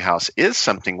accessible treehouse is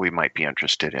something we might be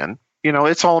interested in. You know,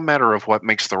 it's all a matter of what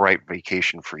makes the right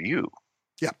vacation for you.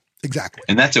 Yeah, exactly.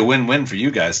 And that's a win-win for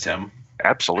you guys, Tim.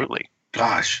 Absolutely.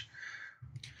 Gosh.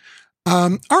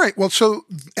 All right. Well,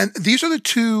 and these are the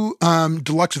 2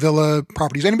 deluxe villa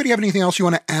properties. Anybody have anything else you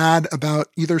want to add about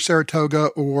either Saratoga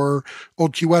or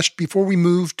Old Key West before we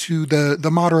move to the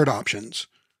moderate options?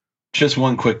 Just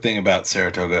one quick thing about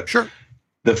Saratoga. Sure.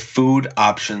 The food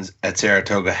options at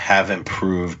Saratoga have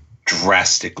improved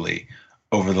drastically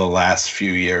over the last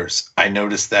few years. I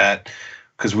noticed that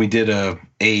because we did a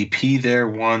AAP there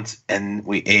once and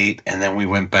we ate, and then we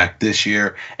went back this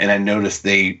year, and I noticed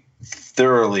they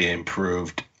thoroughly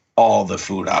improved all the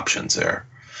food options there.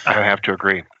 I have to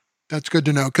agree. That's good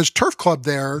to know, because Turf Club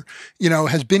there, you know,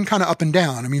 has been kind of up and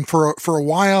down. I mean, for a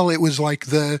while it was like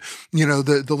the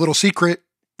little secret,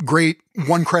 great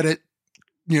 1 credit,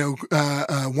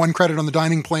 1 credit on the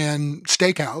dining plan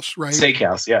steakhouse, right?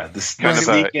 Steakhouse, yeah. This kind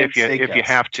of if you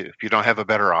have to, if you don't have a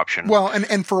better option. Well,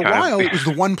 and for a while it was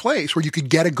the one place where you could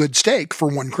get a good steak for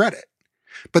 1 credit.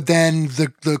 But then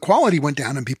the quality went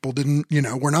down and people didn't,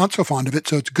 were not so fond of it.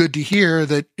 So it's good to hear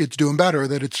that it's doing better,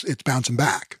 that it's bouncing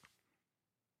back.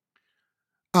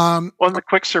 Well, the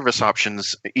quick service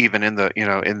options, even in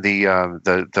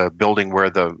the building where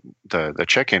the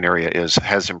check-in area is,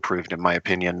 has improved, in my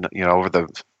opinion. Over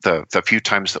the few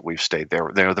times that we've stayed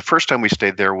there. The first time we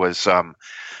stayed there was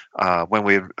when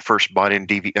we first bought in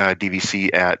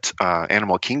DVC at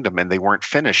Animal Kingdom, and they weren't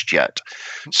finished yet.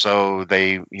 So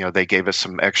they gave us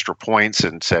some extra points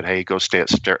and said, "Hey, go stay at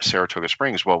Saratoga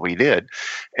Springs." Well, we did,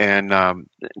 and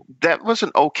that was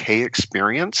an okay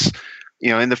experience.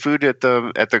 And the food at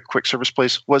the quick service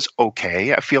place was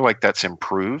okay. I feel like that's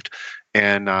improved,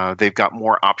 and they've got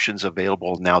more options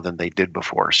available now than they did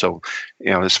before. So,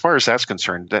 as far as that's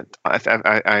concerned, that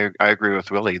I agree with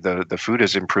Willie. The food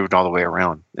has improved all the way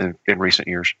around in recent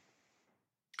years.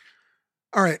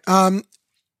 All right.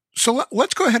 So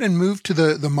let's go ahead and move to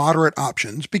the moderate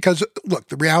options, because look,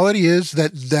 the reality is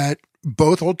that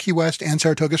both Old Key West and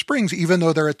Saratoga Springs, even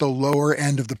though they're at the lower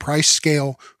end of the price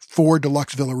scale for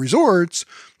deluxe villa resorts,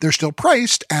 they're still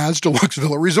priced as deluxe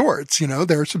villa resorts.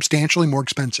 They're substantially more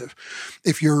expensive.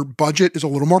 If your budget is a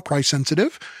little more price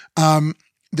sensitive,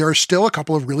 there are still a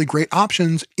couple of really great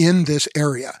options in this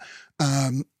area.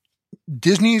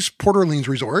 Disney's Port Orleans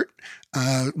Resort,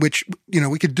 which,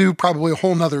 we could do probably a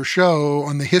whole nother show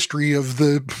on the history of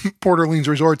the Port Orleans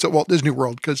resorts at Walt Disney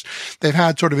World, because they've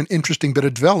had sort of an interesting bit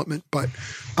of development. But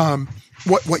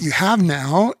what you have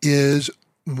now is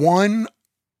one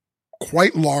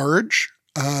quite large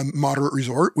moderate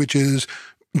resort, which is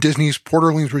Disney's Port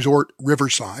Orleans Resort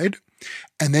Riverside.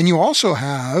 And then you also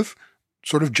have,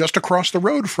 sort of just across the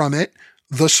road from it,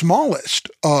 the smallest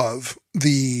of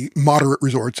the moderate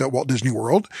resorts at Walt Disney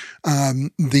World,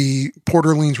 the Port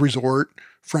Orleans Resort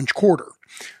French Quarter.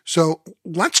 So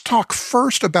let's talk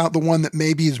first about the one that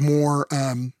maybe is more,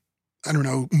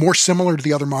 more similar to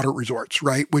the other moderate resorts,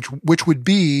 right? Which would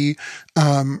be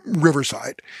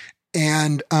Riverside.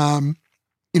 And,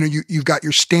 you've got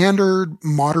your standard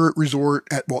moderate resort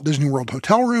at Walt Disney World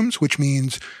hotel rooms, which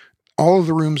means all of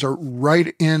the rooms are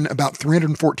right in about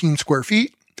 314 square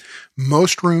feet.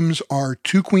 Most rooms are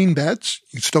 2 queen beds.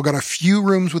 You've still got a few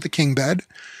rooms with a king bed.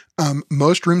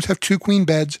 Most rooms have 2 queen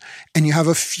beds, and you have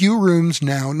a few rooms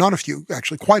now, not a few,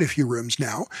 actually quite a few rooms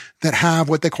now, that have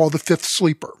what they call the 5th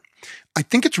sleeper. I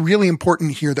think it's really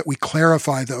important here that we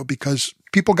clarify, though, because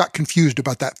people got confused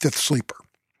about that 5th sleeper.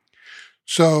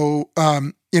 So,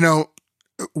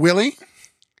 Willie,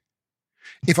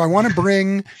 if I want to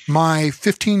bring my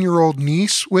 15-year-old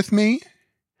niece with me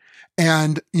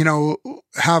and,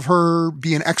 have her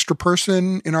be an extra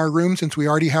person in our room, since we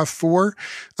already have 4,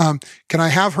 can I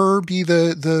have her be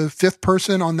the 5th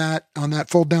person on that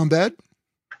fold down bed?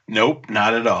 Nope,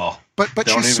 not at all. But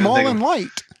she's small and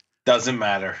light. Doesn't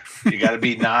matter. You got to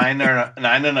be 9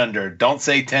 and under. Don't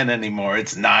say 10 anymore.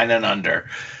 It's 9 and under.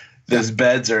 Those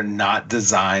beds are not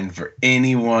designed for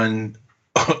anyone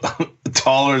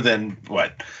taller than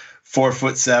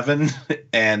 4'7"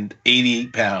 and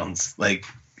 88 pounds.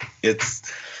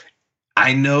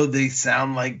 I know they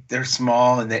sound like they're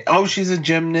small and she's a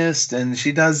gymnast and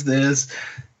she does this.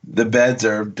 The beds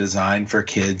are designed for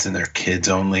kids and they're kids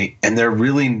only, and they're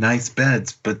really nice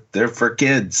beds, but they're for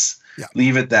kids. Yeah.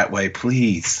 Leave it that way,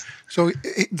 please. So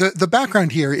the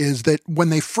background here is that when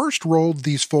they first rolled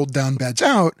these fold down beds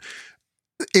out,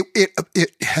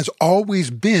 it has always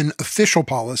been official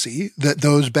policy that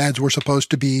those beds were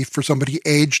supposed to be for somebody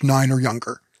aged 9 or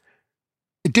younger.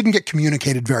 It didn't get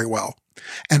communicated very well.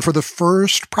 And for the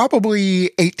first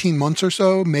probably 18 months or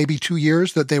so, maybe 2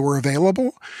 years that they were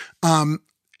available,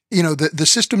 the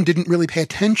system didn't really pay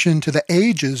attention to the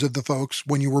ages of the folks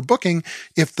when you were booking.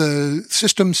 If the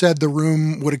system said the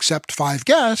room would accept 5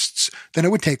 guests, then it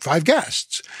would take 5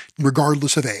 guests,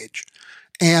 regardless of age.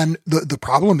 And the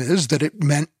problem is that it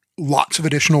meant lots of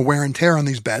additional wear and tear on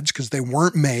these beds because they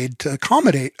weren't made to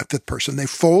accommodate a 5th person. They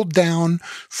fold down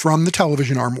from the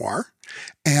television armoire,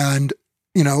 and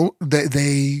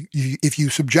if you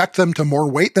subject them to more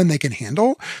weight than they can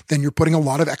handle, then you're putting a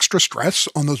lot of extra stress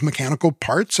on those mechanical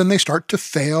parts and they start to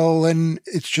fail, and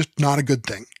it's just not a good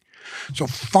thing. So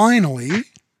finally,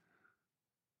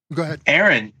 go ahead.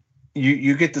 Aaron,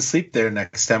 you get to sleep there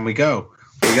next time we go.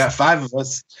 We got 5 of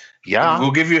us. Yeah.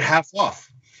 We'll give you half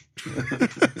off.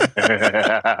 That's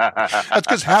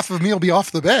because half of me will be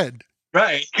off the bed.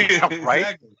 Right. Right.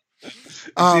 Exactly. It's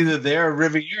either there or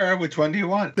Riviera. Which one do you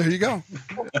want? There you go.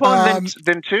 Well,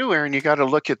 then too, Aaron, you got to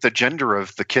look at the gender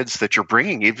of the kids that you're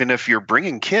bringing. Even if you're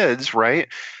bringing kids, right?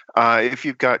 If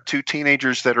you've got 2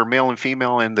 teenagers that are male and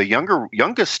female, and the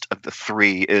youngest of the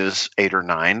 3 is 8 or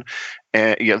 9,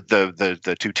 and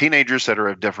the 2 teenagers that are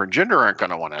of different gender aren't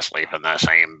going to want to sleep in the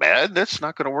same bed. That's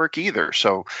not going to work either.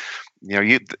 So,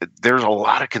 there's a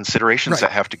lot of considerations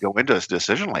that have to go into a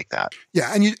decision like that.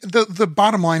 Yeah, and the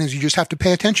bottom line is you just have to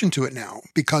pay attention to it now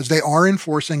because they are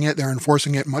enforcing it. They're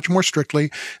enforcing it much more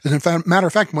strictly. As a matter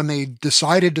of fact, when they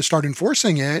decided to start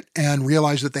enforcing it and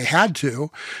realized that they had to,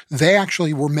 they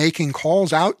actually were making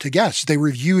calls out to guests. They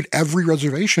reviewed every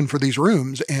reservation for these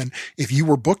rooms, and if you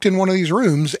were booked in one of these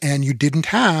rooms and you didn't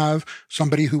have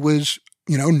somebody who was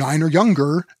 9 or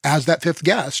younger as that 5th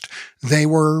guest, they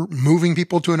were moving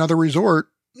people to another resort,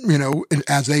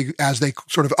 as they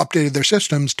sort of updated their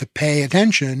systems to pay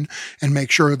attention and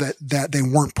make sure that they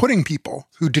weren't putting people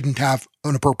who didn't have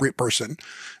an appropriate person,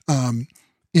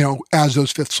 as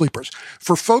those 5th sleepers.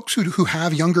 For folks who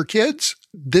have younger kids,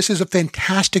 this is a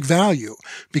fantastic value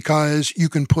because you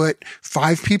can put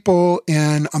 5 people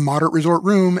in a moderate resort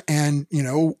room and,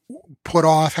 put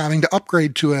off having to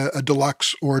upgrade to a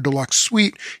deluxe or a deluxe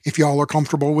suite if y'all are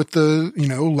comfortable with the,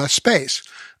 less space.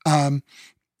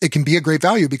 It can be a great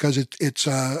value because it's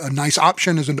a nice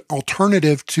option as an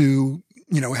alternative to,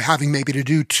 having maybe to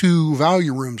do 2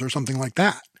 value rooms or something like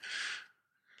that.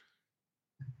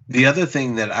 The other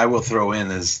thing that I will throw in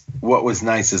is what was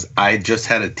nice is I just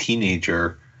had a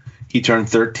teenager He turned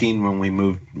 13 when we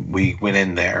moved. We went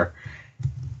in there,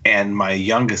 and my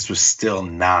youngest was still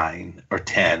 9 or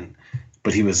 10,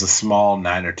 but he was a small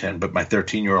 9 or 10. But my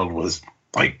 13-year-old was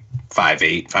like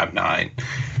 5'8", 5'9",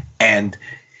 and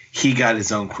he got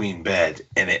his own queen bed,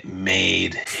 and it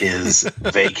made his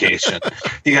vacation.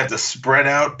 He got to spread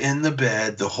out in the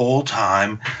bed the whole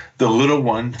time. The little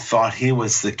one thought he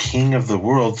was the king of the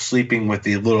world, sleeping with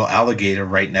the little alligator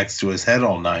right next to his head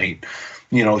all night.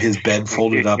 You know, his bed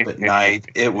folded up at night.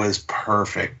 It was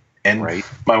perfect. And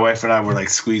my wife and I were like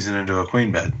squeezing into a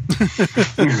queen bed.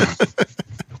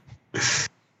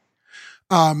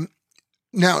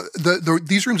 Now,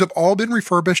 these rooms have all been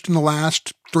refurbished in the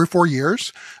last 3 or 4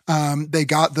 years. They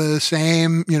got the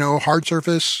same, hard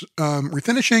surface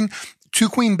refinishing. 2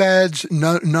 queen beds.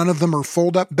 None of them are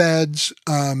fold-up beds.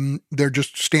 They're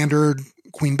just standard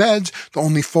queen beds. The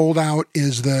only fold-out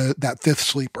is that 5th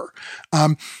sleeper.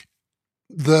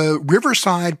 The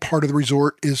Riverside part of the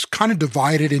resort is kind of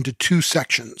divided into 2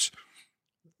 sections.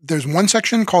 There's one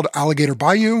section called Alligator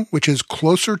Bayou, which is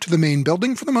closer to the main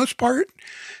building for the most part.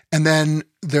 And then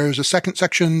there's a second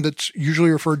section that's usually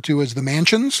referred to as the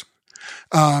mansions.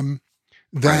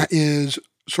 That is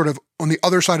sort of on the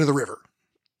other side of the river,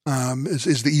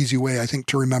 is the easy way, I think,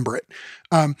 to remember it.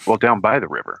 Well, down by the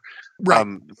river. Right.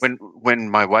 When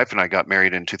my wife and I got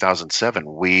married in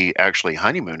 2007, we actually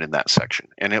honeymooned in that section,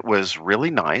 and it was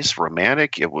really nice,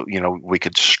 romantic. We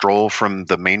could stroll from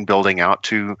the main building out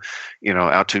to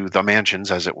the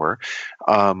mansions, as it were.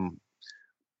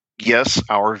 Yes,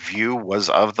 our view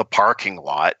was of the parking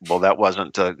lot. Well, that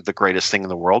wasn't the greatest thing in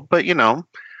the world, but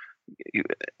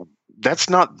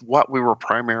that's not what we were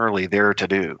primarily there to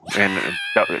do. And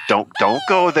don't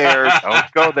go there.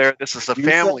 Don't go there. This is a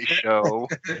family show.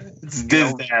 It's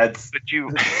Disney ads. But you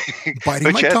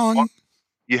biting my tongue.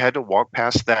 You had to walk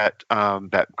past that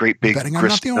great big. Betting I'm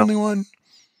not the only one.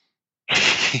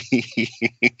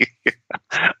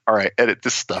 All right, edit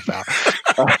this stuff out.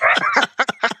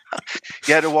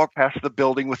 You had to walk past the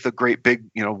building with the great big,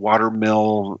 water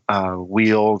mill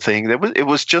wheel thing. It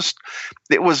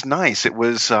was nice. It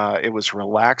was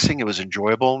relaxing. It was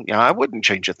enjoyable. Yeah, I wouldn't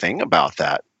change a thing about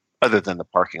that, other than the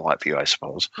parking lot view, I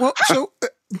suppose. Well, so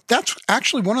that's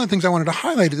actually one of the things I wanted to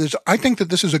highlight. Is I think that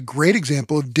this is a great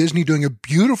example of Disney doing a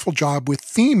beautiful job with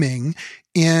theming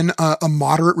in a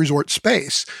moderate resort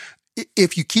space.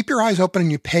 If you keep your eyes open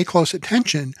and you pay close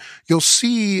attention, you'll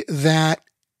see that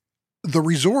the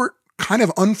resort kind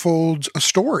of unfolds a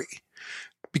story,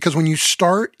 because when you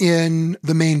start in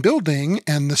the main building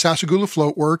and the Sassagoula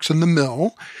Float Works and the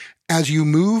mill, as you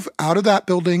move out of that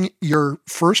building, your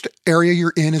first area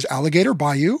you're in is Alligator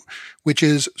Bayou, which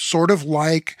is sort of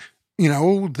like,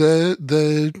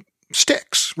 the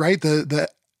sticks, right? The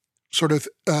sort of,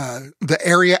 the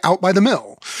area out by the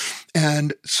mill.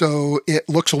 And so it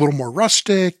looks a little more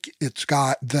rustic. It's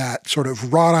got that sort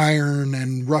of wrought iron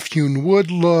and rough hewn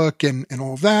wood look and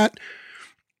all of that.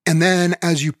 And then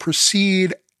as you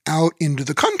proceed out into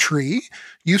the country,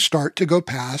 you start to go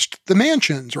past the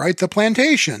mansions, right? The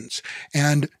plantations.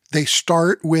 And they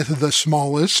start with the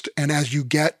smallest. And as you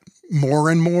get more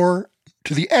and more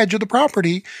to the edge of the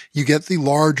property, you get the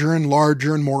larger and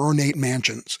larger and more ornate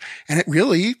mansions. And it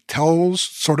really tells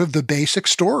sort of the basic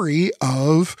story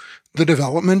of the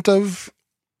development of,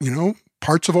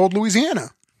 parts of old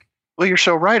Louisiana. Well, you're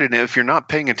so right. And if you're not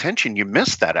paying attention, you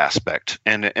miss that aspect.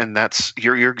 And that's,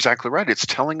 you're exactly right. It's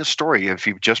telling a story. If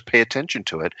you just pay attention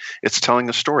to it, it's telling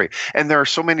a story. And there are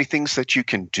so many things that you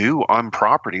can do on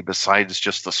property besides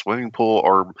just the swimming pool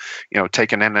or,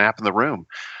 taking a nap in the room.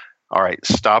 All right,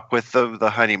 stop with the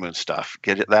honeymoon stuff.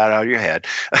 Get that out of your head.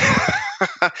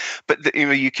 But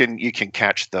you can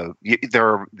catch there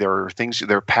are things.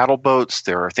 There are paddle boats.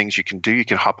 There are things you can do. You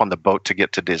can hop on the boat to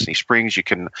get to Disney Springs. You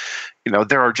can,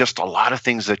 there are just a lot of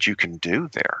things that you can do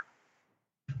there.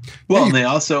 Well, and they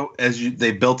also,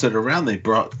 they built it around, they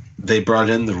brought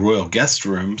in the royal guest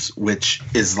rooms, which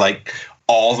is like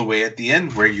all the way at the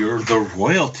end where you're the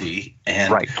royalty,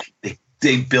 and right.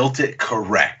 They built it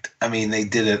correct. I mean, they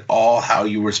did it all how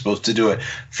you were supposed to do it,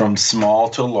 from small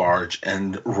to large,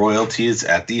 and royalty is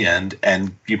at the end,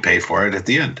 and you pay for it at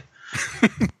the end.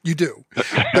 You do.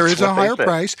 There is a higher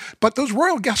price, but those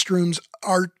royal guest rooms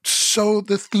are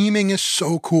the theming is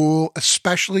so cool,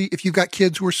 especially if you've got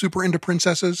kids who are super into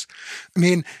princesses. I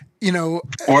mean,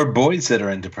 or boys that are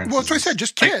into princesses. Well, that's what I said,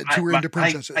 just kids who are into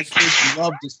princesses. My kids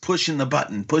love just pushing the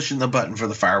button for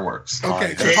the fireworks.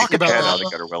 Okay, so talk about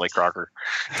that. Willie Crocker.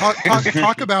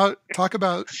 Talk about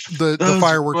the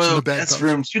fireworks in the bed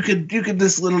rooms. You could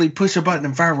just literally push a button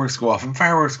and fireworks go off,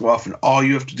 and all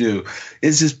you have to do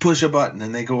is just push a button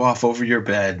and they go off over your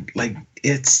bed. Like,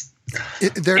 it's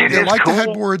They're like cool. The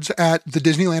headboards at the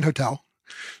Disneyland Hotel.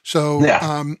 So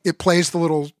it plays the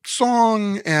little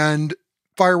song and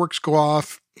fireworks go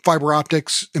off, fiber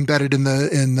optics embedded in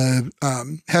the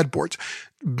headboards.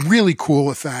 Really cool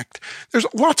effect. There's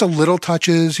lots of little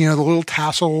touches, the little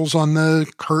tassels on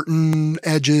the curtain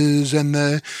edges and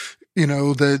the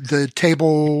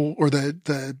table or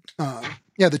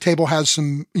the table has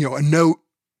some, a note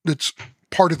that's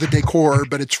part of the decor,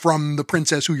 but it's from the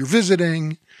princess who you're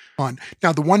visiting on.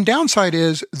 Now, the one downside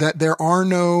is that there are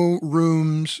no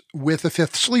rooms with a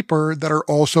fifth sleeper that are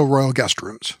also royal guest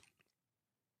rooms.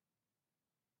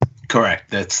 Correct.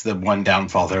 That's the one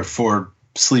downfall. They're for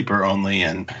sleeper only,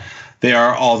 and they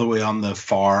are all the way on the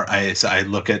far. I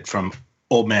look at from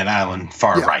Old Man Island,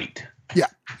 far right. Yeah,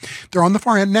 they're on the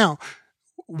far end. Now,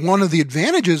 one of the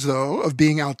advantages, though, of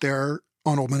being out there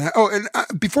on Old Man Island. Oh,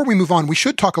 and before we move on, we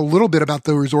should talk a little bit about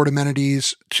the resort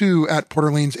amenities too at Port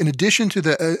Orleans. In addition to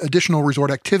the additional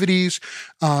resort activities,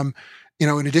 in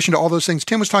addition to all those things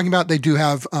Tim was talking about, they do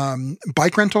have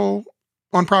bike rental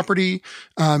on property,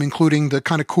 including the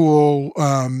kind of cool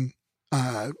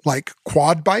like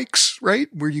quad bikes, right?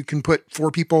 Where you can put 4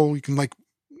 people. You can I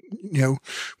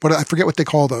forget what they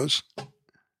call those.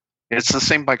 It's the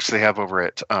same bikes they have over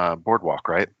at Boardwalk,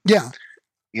 right? Yeah.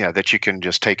 Yeah, that you can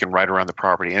just take and ride around the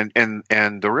property. And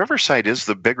the Riverside is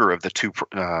the bigger of the two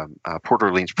Port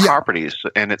Orleans properties,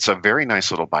 and it's a very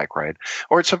nice little bike ride,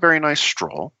 or it's a very nice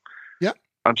stroll. Yeah.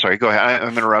 I'm sorry, go ahead.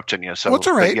 I'm interrupting you. So well, it's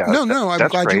all right. No, I'm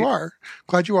glad great. You are.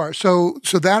 Glad you are. So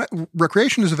that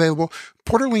recreation is available.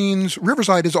 Port Orleans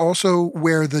Riverside is also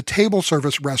where the table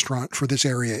service restaurant for this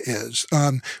area is.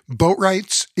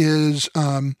 Boatwright's is,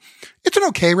 it's an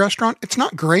okay restaurant. It's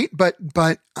not great, but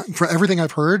for everything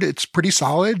I've heard, it's pretty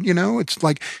solid. It's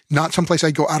like not someplace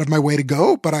I'd go out of my way to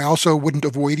go, but I also wouldn't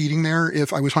avoid eating there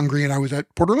if I was hungry and I was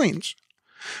at Port Orleans.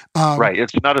 Right.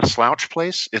 It's not a slouch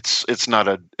place. It's not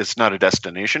a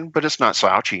destination, but it's not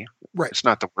slouchy. Right. It's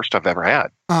not the worst I've ever had.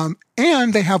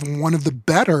 And they have one of the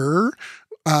better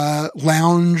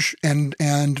lounge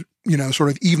and sort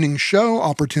of evening show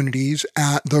opportunities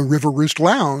at the River Roost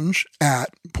Lounge at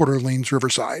Port Orleans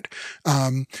Riverside.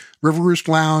 River Roost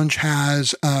Lounge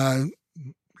has the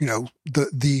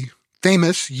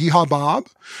famous Yeehaw Bob,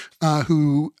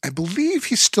 who I believe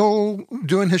he's still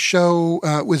doing his show.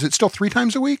 Was it still 3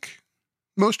 times a week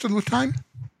most of the time?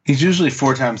 He's usually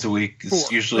 4 times a week.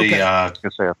 It's usually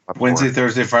Wednesday,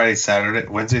 Thursday, Friday, Saturday.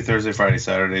 Wednesday, Thursday, Friday,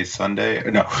 Saturday, Sunday.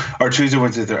 No, or Tuesday,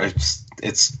 Wednesday, Thursday.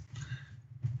 It's.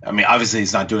 I mean, obviously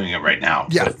he's not doing it right now.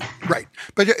 Yeah, right.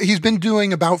 But he's been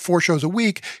doing about 4 shows a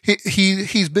week.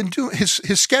 He's been doing his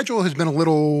schedule has been a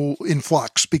little in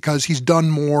flux because he's done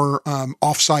more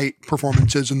off-site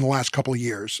performances in the last couple of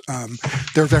years.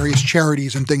 There are various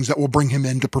charities and things that will bring him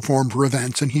in to perform for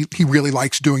events, and he really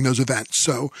likes doing those events.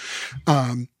 So,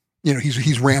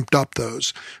 he's ramped up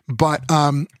those. But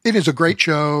it is a great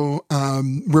show.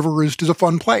 River Roost is a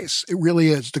fun place. It really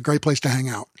is. It's a great place to hang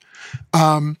out.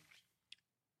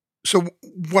 So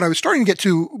what I was starting to get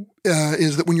to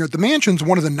is that when you're at the mansions,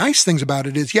 one of the nice things about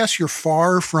it is, yes, you're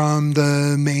far from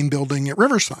the main building at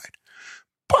Riverside,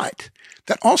 but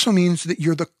that also means that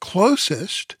you're the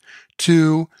closest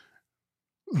to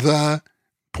the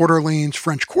Port Orleans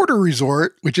French Quarter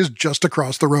Resort, which is just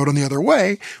across the road on the other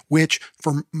way, which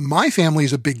for my family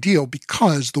is a big deal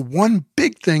because the one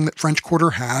big thing that French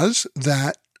Quarter has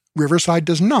that Riverside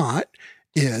does not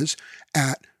is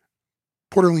at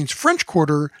Port Orleans French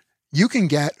Quarter, you can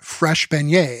get fresh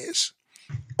beignets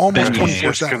almost 24/7. I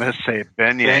was going to say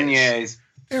beignets.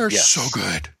 They're so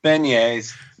good.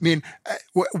 Beignets. I mean,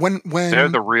 when they're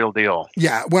the real deal.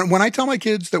 Yeah. When I tell my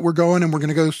kids that we're going and we're going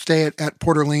to go stay at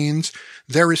Port Orleans,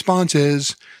 their response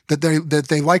is that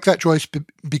they like that choice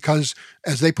because,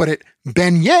 as they put it,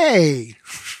 beignet.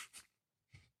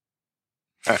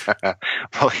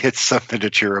 Well, it's something to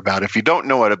cheer about. If you don't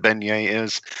know what a beignet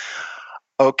is,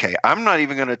 okay, I'm not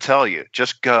even going to tell you.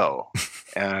 Just go.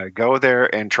 Go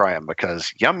there and try them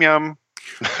because yum, yum.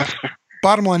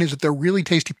 Bottom line is that they're really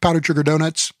tasty powdered sugar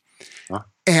donuts,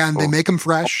 and they make them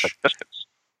fresh.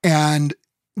 And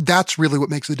that's really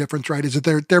what makes the difference, right? Is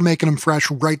that they're making them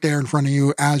fresh right there in front of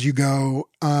you as you go.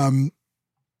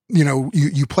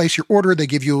 You place your order. They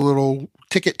give you a little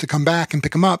ticket to come back and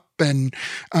pick them up, and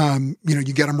you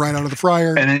get them right out of the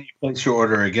fryer. And then you place your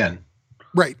order again.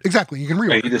 Right, exactly. You can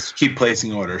reorder. You just keep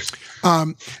placing orders.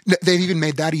 They've even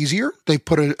made that easier. They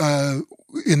put it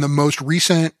in the most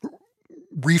recent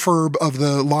refurb of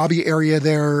the lobby area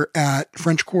there at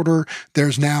French Quarter.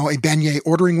 There's now a beignet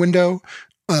ordering window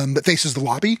that faces the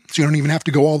lobby, so you don't even have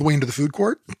to go all the way into the food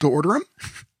court to order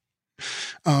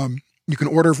them. You can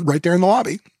order right there in the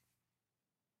lobby.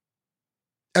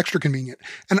 extra convenient.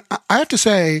 And I have to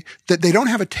say that they don't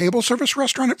have a table service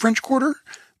restaurant at French Quarter,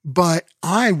 but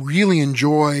I really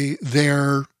enjoy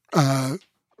their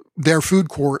food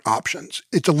court options.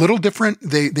 It's a little different.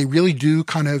 They really do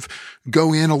kind of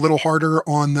go in a little harder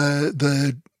on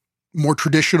the more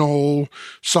traditional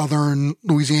Southern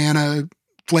Louisiana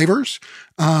flavors.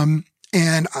 And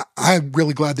I'm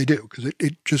really glad they do, because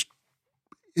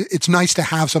it's nice to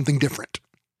have something different.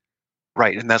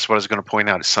 Right. And that's what I was going to point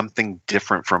out. It's something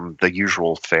different from the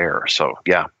usual fare. So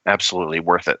yeah, absolutely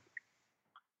worth it.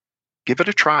 Give it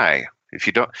a try. If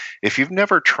you've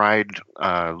never tried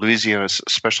Louisiana,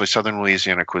 especially Southern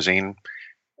Louisiana cuisine,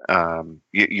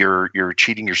 you're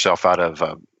cheating yourself out of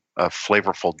a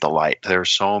flavorful delight.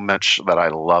 There's so much that I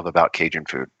love about Cajun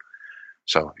food.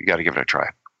 So you got to give it a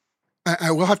try.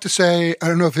 I will have to say, I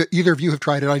don't know if either of you have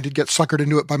tried it. I did get suckered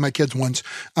into it by my kids once.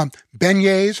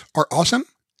 Beignets are awesome.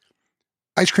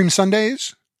 Ice cream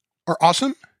sundaes are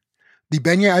awesome. The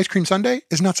beignet ice cream sundae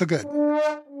is not so good.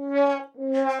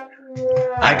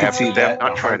 I can see that.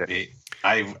 Not tried it.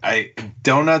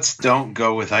 Donuts don't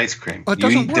go with ice cream. It you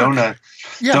doesn't eat work.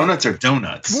 Donuts are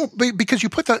donuts. Well, because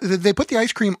they put the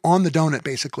ice cream on the donut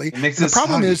basically. The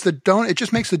problem is the donut. It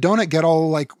just makes the donut get all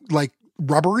like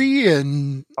rubbery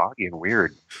and foggy and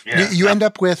weird. Yeah. You end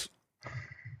up with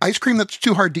ice cream that's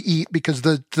too hard to eat because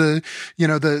the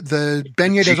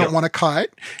beignet doesn't want to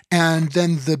cut, and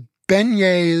then the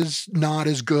beignet is not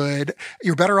as good.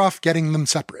 You're better off getting them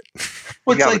separate.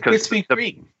 Well, it's like Krispy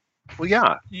Kreme. Well,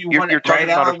 yeah. You want it right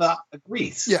out of the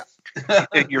grease. Yeah.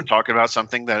 You're talking about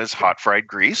something that is hot fried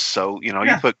grease. So, you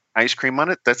put ice cream on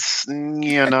it. That's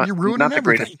you're ruining not the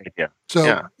everything. greatest idea.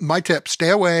 So my tip, stay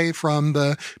away from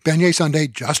the beignet sundae.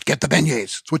 Just get the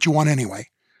beignets. It's what you want anyway.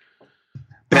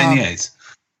 Beignets.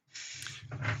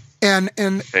 And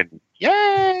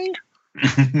yay!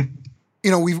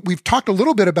 We've talked a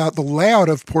little bit about the layout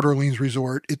of Port Orleans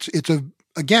Resort. It's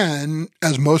again,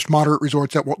 as most moderate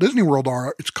resorts at Walt Disney World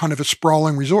are, it's kind of a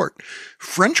sprawling resort.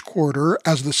 French Quarter,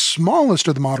 as the smallest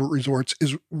of the moderate resorts,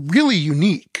 is really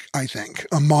unique, I think,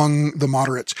 among the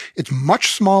moderates. It's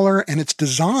much smaller and it's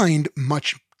designed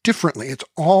much differently. It's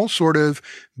all sort of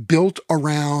built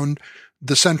around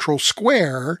the central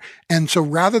square. And so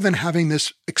rather than having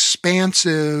this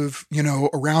expansive,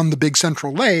 around the big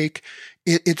central lake,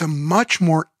 it's a much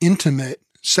more intimate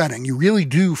setting. You really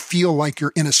do feel like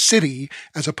you're in a city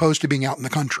as opposed to being out in the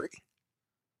country.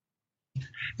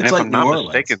 And if I'm not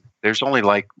mistaken, there's only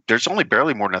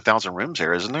barely more than 1,000 rooms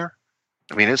there, isn't there?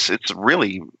 I mean, it's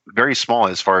really very small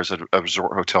as far as a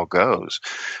resort hotel goes.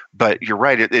 But you're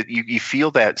right. You feel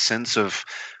that sense of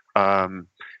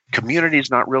community is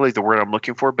not really the word I'm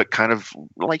looking for, but kind of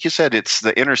like you said, it's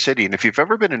the inner city. And if you've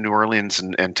ever been in New Orleans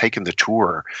and taken the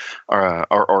tour,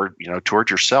 or toured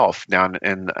yourself down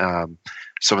in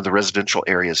some of the residential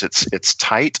areas, it's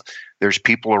tight. There's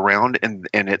people around,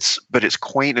 but it's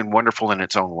quaint and wonderful in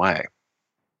its own way.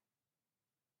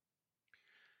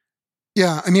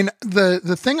 Yeah, I mean,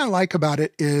 the thing I like about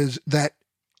it is that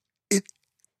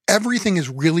everything is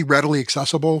really readily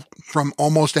accessible from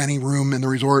almost any room in the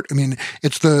resort. I mean,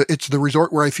 it's the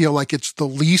resort where I feel like you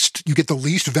get the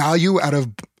least value out of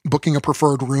booking a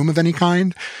preferred room of any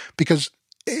kind, because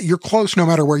you're close no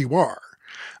matter where you are.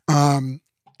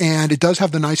 And it does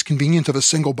have the nice convenience of a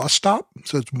single bus stop.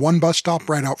 So it's one bus stop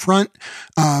right out front.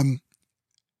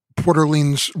 Port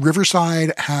Orleans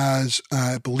Riverside has,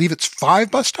 I believe it's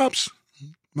 5 bus stops.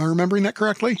 Am I remembering that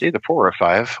correctly? It's either 4 or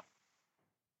 5.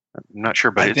 I'm not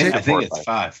sure, but I think it's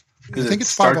 5. I think it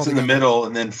starts in the middle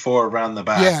and then 4 around the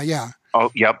back. Yeah.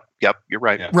 Oh, yep. You're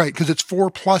right. Yeah. Right, because it's 4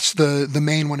 plus the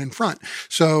main one in front.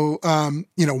 So,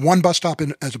 one bus stop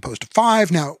as opposed to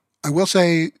 5. Now, I will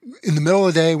say, in the middle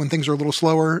of the day when things are a little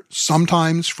slower,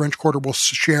 sometimes French Quarter will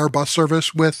share bus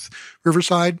service with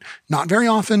Riverside. Not very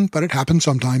often, but it happens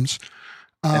sometimes.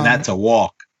 And that's a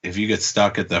walk. If you get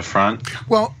stuck at the front.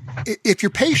 Well, if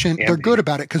you're patient, they're good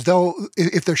about it, because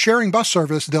if they're sharing bus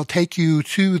service, they'll take you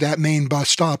to that main bus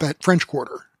stop at French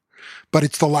Quarter. But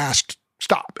it's the last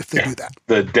stop if they do that.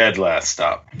 The dead last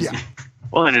stop. Yeah.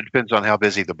 Well, and it depends on how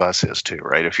busy the bus is too,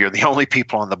 right? If you're the only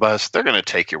people on the bus, they're going to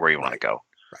take you where you want to go.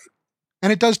 Right.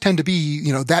 And it does tend to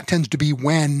be, that tends to be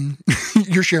when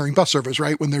you're sharing bus service,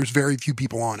 right? When there's very few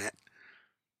people on it.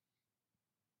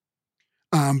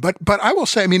 But I will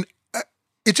say, I mean,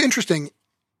 it's interesting.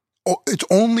 It's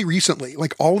only recently,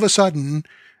 like all of a sudden,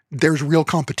 there's real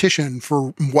competition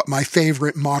for what my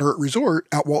favorite moderate resort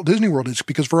at Walt Disney World is,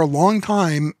 because for a long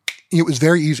time, it was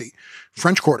very easy.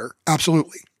 French Quarter,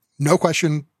 absolutely. No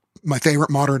question, my favorite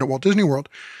moderate at Walt Disney World.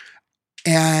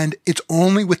 And it's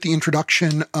only with the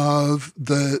introduction of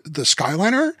the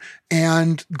Skyliner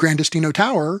and Grand Destino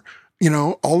Tower,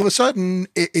 all of a sudden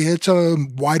it's a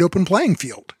wide open playing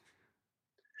field.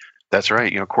 That's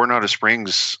right. Coronado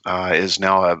Springs is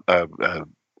now a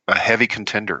heavy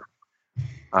contender.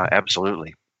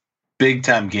 Absolutely. Big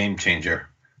time game changer.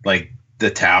 Like,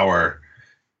 the tower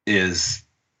is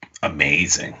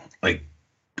amazing. Like,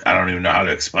 I don't even know how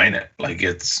to explain it. Like,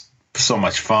 it's so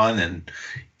much fun and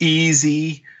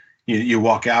easy. You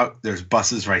walk out, there's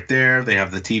buses right there. They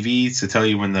have the TVs to tell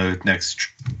you when the next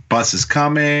bus is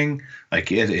coming.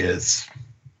 Like, it is.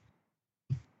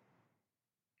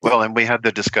 Well, and we had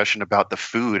the discussion about the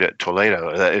food at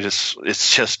Toledo.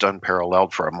 It's just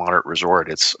unparalleled for a moderate resort.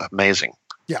 It's amazing.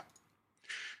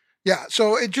 Yeah.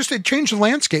 So it changed the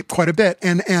landscape quite a bit.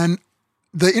 And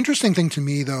the interesting thing to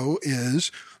me, though,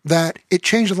 is that it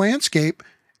changed the landscape,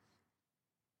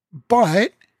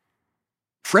 but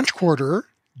French Quarter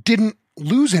didn't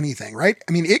lose anything, right?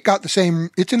 I mean, it got the same,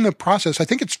 it's in the process. I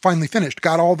think it's finally finished,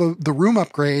 got all the room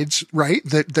upgrades, right?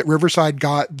 That Riverside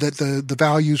got, that the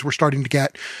values were starting to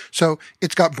get. So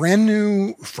it's got brand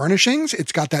new furnishings.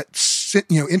 It's got that,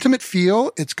 intimate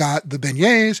feel. It's got the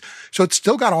beignets. So it's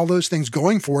still got all those things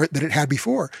going for it that it had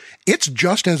before. It's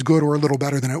just as good or a little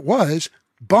better than it was,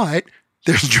 but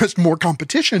there's just more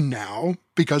competition now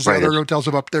because the other hotels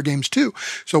have upped their games too.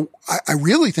 So I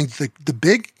really think the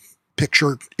big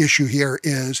picture issue here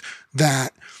is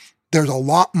that there's a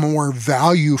lot more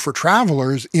value for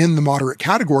travelers in the moderate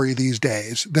category these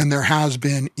days than there has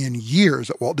been in years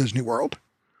at Walt Disney World.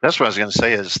 That's what I was going to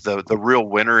say is the real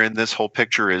winner in this whole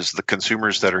picture is the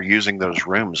consumers that are using those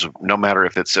rooms, no matter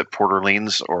if it's at Port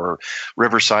Orleans or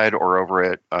Riverside or over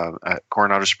at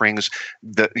Coronado Springs.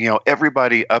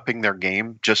 Everybody upping their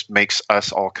game just makes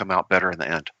us all come out better in the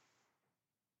end.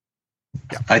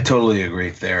 Yeah, I totally agree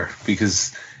there,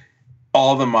 because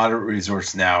all the moderate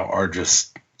resorts now are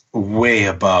just way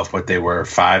above what they were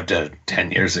 5 to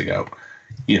 10 years ago.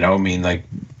 Like,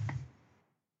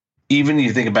 even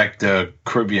you think back to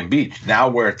Caribbean Beach, now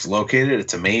where it's located,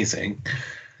 it's amazing.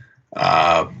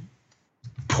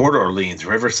 Port Orleans,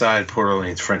 Riverside, Port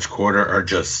Orleans, French Quarter are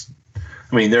just,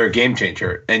 they're a game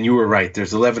changer. And you were right.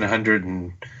 There's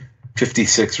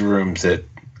 1,156 rooms at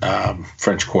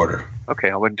French Quarter. Okay,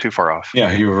 I wasn't too far off.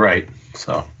 Yeah, you were right.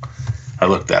 So I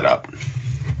looked that up.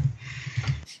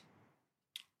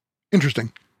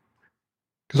 Interesting.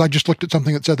 Because I just looked at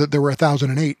something that said that there were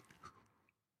 1,008.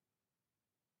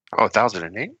 Oh,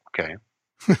 1,008? Okay.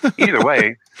 Either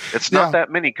way, it's not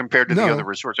that many compared to the other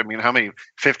resorts. How many?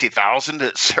 50,000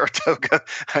 at Saratoga?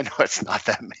 I know it's not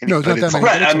that many. No, it's not that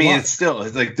many. Right. It's still,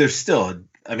 there's still,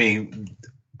 I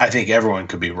think everyone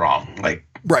could be wrong.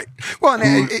 Right. Well,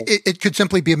 and it could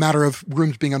simply be a matter of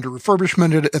rooms being under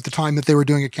refurbishment at the time that they were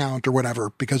doing a count or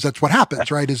whatever, because that's what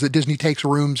happens, right? Is that Disney takes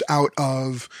rooms out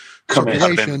of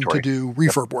circulation to do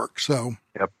refurb work. So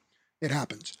it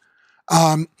happens.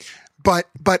 But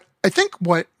I think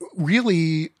what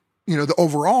really, the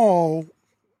overall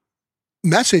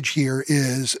message here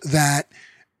is that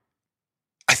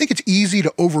I think it's easy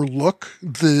to overlook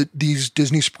these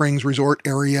Disney Springs resort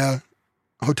area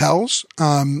hotels,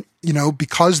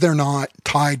 because they're not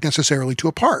tied necessarily to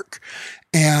a park.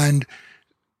 And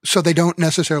so they don't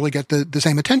necessarily get the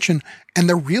same attention. And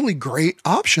they're really great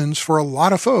options for a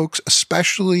lot of folks,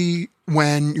 especially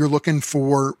when you're looking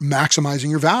for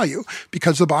maximizing your value,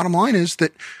 because the bottom line is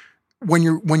that when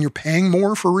you're paying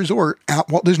more for a resort at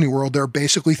Walt Disney World, there are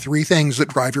basically 3 things that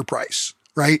drive your price,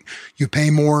 right? You pay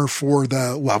more for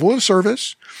the level of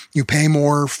service, you pay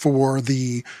more for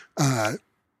the,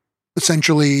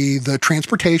 essentially the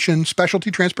transportation,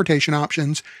 specialty transportation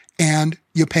options, and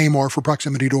you pay more for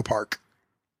proximity to a park.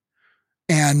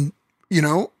 And,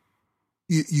 you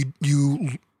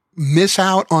miss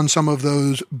out on some of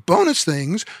those bonus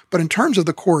things, but in terms of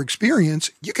the core experience,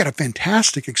 you get a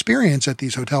fantastic experience at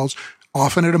these hotels,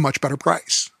 often at a much better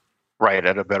price. Right,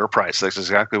 at a better price. That's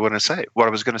exactly what I say. What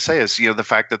I was going to say is, the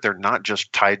fact that they're not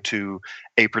just tied to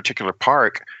a particular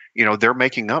park, they're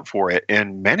making up for it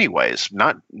in many ways.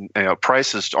 Not,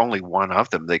 price is only one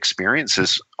of them. The experience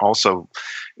is also,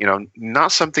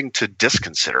 not something to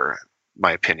disconsider, in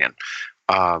my opinion.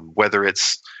 Whether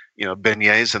it's,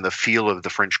 beignets and the feel of the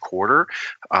French Quarter,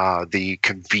 the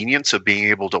convenience of being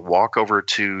able to walk over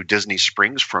to Disney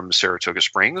Springs from Saratoga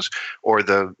Springs, or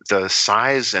the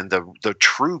size and the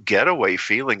true getaway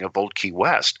feeling of Old Key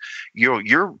West.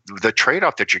 The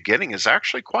trade-off that you're getting is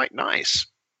actually quite nice.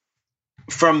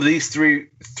 From these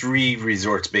three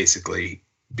resorts, basically,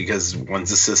 because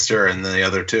one's a sister and the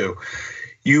other two,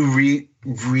 you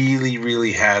really,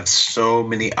 really have so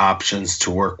many options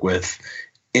to work with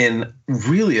in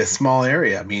really a small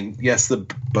area. Yes, the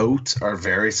boats are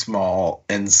very small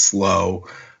and slow,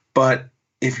 but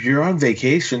if you're on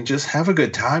vacation, just have a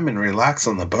good time and relax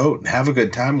on the boat and have a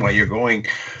good time while you're going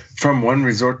from one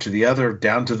resort to the other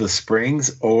down to the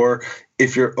springs. Or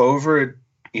if you're over at,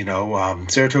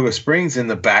 Saratoga Springs in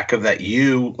the back of that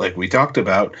U, like we talked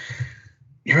about,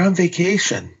 you're on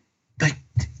vacation. Like,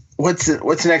 what's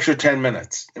an extra 10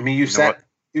 minutes? I mean, you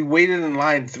waited in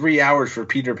line 3 hours for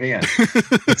Peter Pan.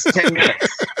 It's 10 minutes.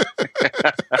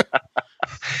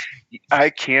 I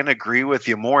can't agree with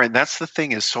you more. And that's the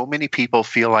thing, is so many people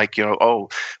feel like,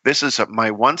 this is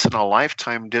my once in a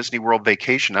lifetime Disney World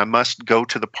vacation. I must go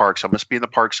to the parks. I must be in the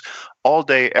parks all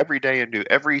day, every day, and do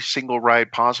every single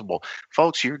ride possible.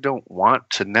 Folks, you don't want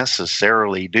to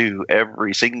necessarily do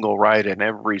every single ride in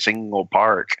every single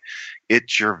park.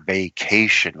 It's your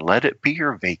vacation. Let it be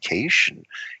your vacation.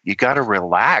 You got to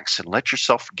relax and let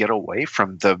yourself get away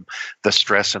from the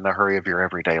stress and the hurry of your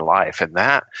everyday life. And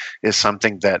that is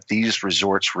something that these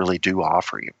resorts really do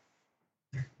offer you.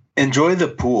 Enjoy the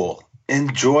pool.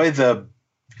 Enjoy the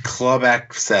club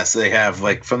access they have,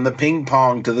 like from the ping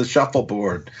pong to the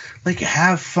shuffleboard. Like,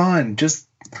 have fun. Just,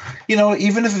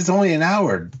 even if it's only an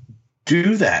hour,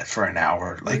 do that for an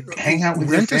hour. Like, hang out with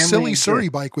your family. Rent a silly Surrey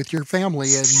bike with your family,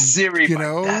 and Surrey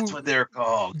bike, that's what they're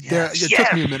called. Yes. It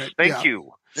took me a minute.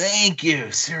 Thank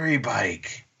you, Surrey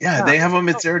bike. Yeah, they have them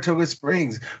at Saratoga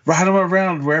Springs. Ride them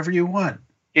around wherever you want.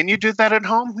 Can you do that at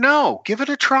home? No, give it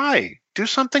a try. Do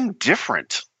something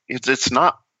different. It's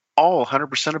not all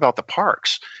 100% about the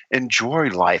parks. Enjoy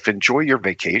life. Enjoy your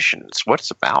vacation. It's what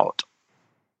it's about.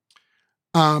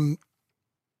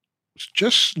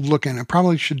 Just looking, I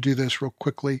probably should do this real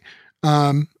quickly.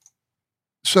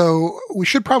 So we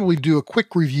should probably do a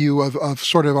quick review of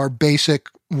sort of our basic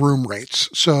room rates.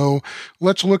 So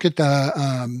let's look at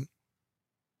the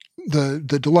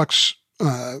deluxe,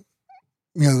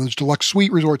 those deluxe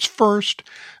suite resorts first.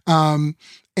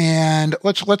 And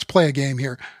let's play a game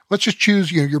here. Let's just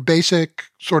choose, your basic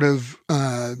sort of,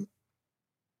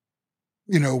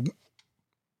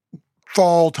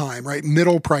 fall time, right?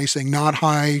 Middle pricing, not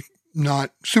high,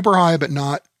 not super high, but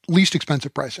not least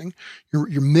expensive pricing.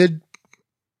 Your mid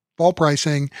fall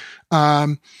pricing.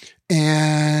 And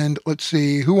let's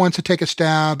see, who wants to take a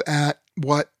stab at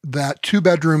what that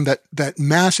that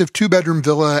massive 2-bedroom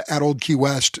villa at Old Key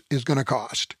West is going to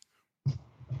cost?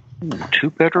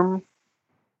 2-bedroom?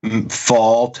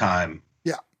 Fall time.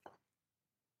 Yeah.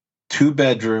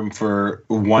 2-bedroom for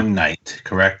one night,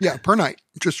 correct? Yeah, per night.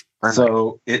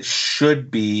 So it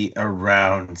should be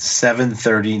around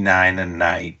 $739 a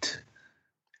night.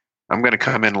 I'm going to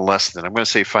come in less than. I'm going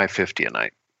to say $550 a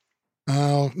night.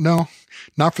 Oh no,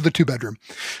 not for the 2-bedroom.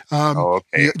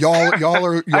 Okay. Y'all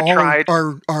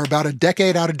are about a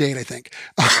decade out of date, I think.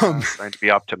 Trying to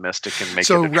be optimistic and make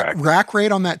it attractive. So rack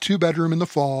rate on that 2-bedroom in the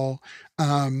fall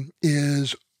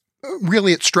is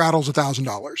really, it straddles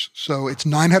 $1,000. So it's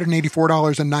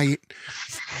 $984 a night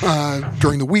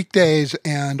during the weekdays,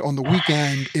 and on the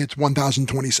weekend it's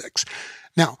 $1,026.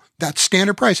 Now, that's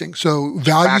standard pricing. So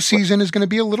value season is going to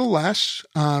be a little less.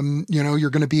 You're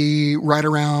going to be right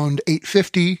around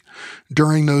 $850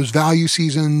 during those value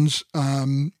seasons,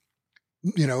 in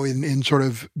sort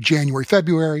of January,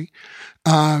 February.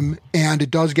 And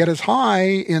it does get as high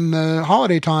in the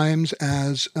holiday times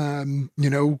as,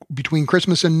 between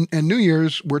Christmas and New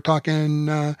Year's, we're talking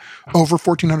over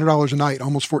 $1,400 a night,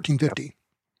 almost $1,450.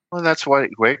 Well, that's the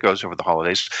way it goes over the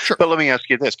holidays. Sure. But let me ask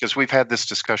you this, because we've had this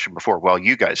discussion before. Well,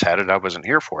 you guys had it. I wasn't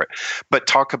here for it. But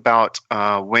talk about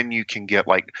when you can get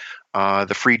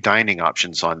the free dining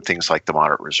options on things like the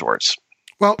moderate resorts.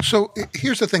 Well, so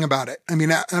here's the thing about it. I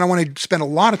mean, I don't want to spend a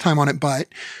lot of time on it, but,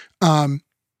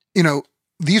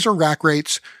 these are rack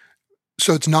rates,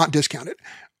 so it's not discounted.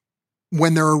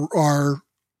 When there are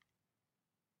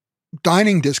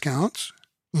dining discounts,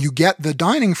 you get the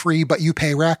dining free, but you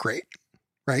pay rack rate.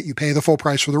 Right? You pay the full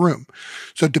price for the room.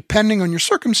 So depending on your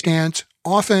circumstance,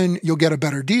 often you'll get a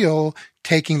better deal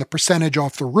taking the percentage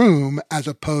off the room as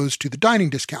opposed to the dining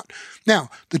discount. Now,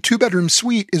 the 2-bedroom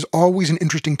suite is always an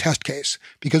interesting test case,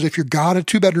 because if you've got a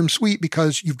 2-bedroom suite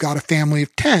because you've got a family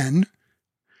of 10,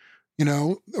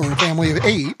 or a family of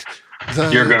 8,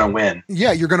 you're going to win.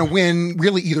 Yeah, you're going to win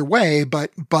really either way,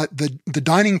 but the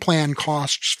dining plan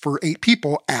costs for 8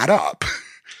 people add up.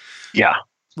 Yeah.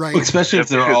 Right. Especially if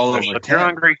they're all over 10. If you're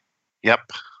hungry. Yep.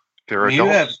 They're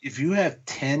adults. If you have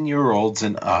 10-year-olds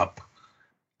and up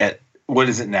at, what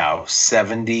is it now,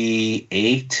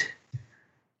 $78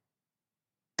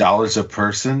 a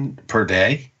person per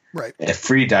day? Right. At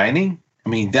free dining? I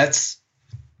mean, that's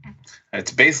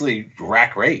basically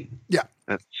rack rate. Yeah.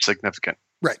 That's significant.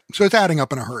 Right. So it's adding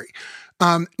up in a hurry.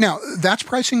 Now that's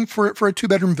pricing for a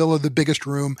 2-bedroom villa, the biggest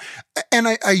room. And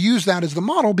I use that as the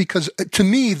model because to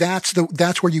me, that's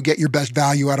where you get your best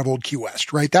value out of Old Key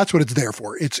West, right? That's what it's there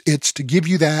for. It's to give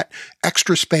you that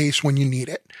extra space when you need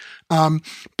it.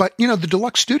 But the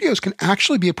deluxe studios can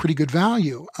actually be a pretty good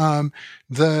value.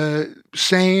 The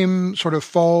same sort of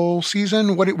fall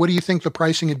season, what do you think the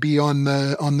pricing would be on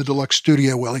the deluxe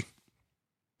studio, Willie?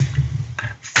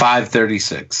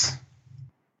 $536.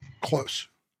 Close.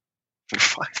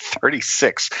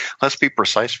 536. Let's be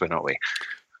precise, but don't we?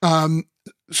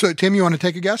 So Tim, you want to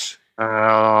take a guess?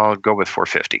 I'll go with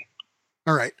 450.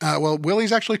 All right. Well,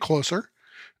 Willie's actually closer.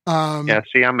 Yeah,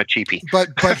 see, I'm a cheapie.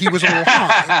 But he was a little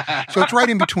high. So it's right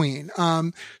in between.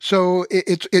 So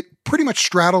it pretty much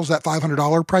straddles that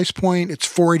 $500 price point. It's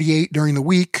 $488 during the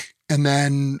week and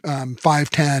then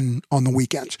 $510 on the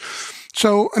weekends.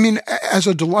 So, I mean,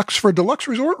 for a deluxe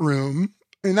resort room,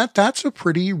 and that's a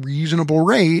pretty reasonable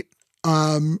rate,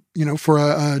 for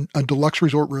a deluxe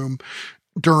resort room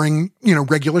during,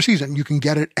 regular season. You can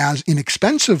get it as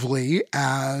inexpensively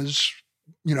as,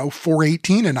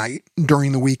 $418 a night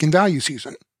during the week in value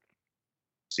season.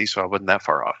 See, so I wasn't that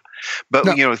far off. But,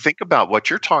 No. Think about what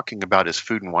you're talking about is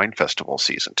food and wine festival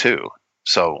season too.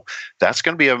 So that's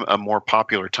going to be a more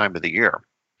popular time of the year.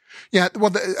 Yeah,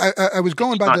 well, I was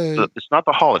going it's not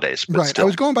the holidays, but right. still. I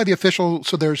was going by the official.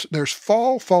 So there's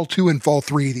fall 2, and fall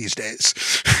 3 these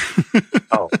days.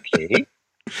 Okay.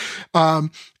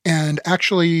 And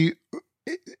actually,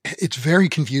 it's very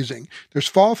confusing. There's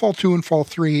fall 2, and fall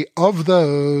 3. Of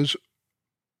those,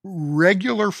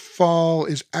 regular fall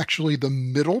is actually the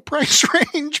middle price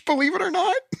range. Believe it or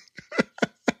not.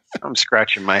 I'm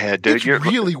scratching my head, dude. It's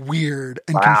really weird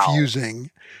and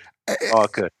confusing. Oh,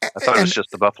 good. I thought it was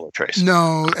just the Buffalo Trace.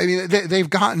 No, I mean they've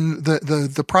gotten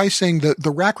the pricing,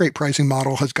 the rack rate pricing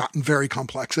model has gotten very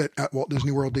complex at Walt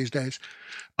Disney World these days.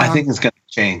 I think it's going to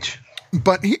change.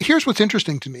 But here's what's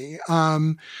interesting to me.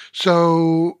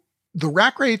 So the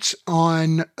rack rates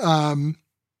on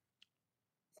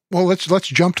let's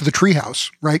jump to the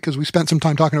treehouse, right? Because we spent some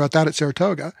time talking about that at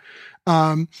Saratoga.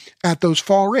 At those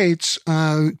fall rates,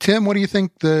 Tim, what do you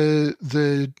think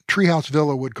the treehouse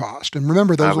villa would cost? And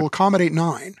remember, those will accommodate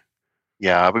 9.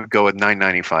 Yeah, I would go with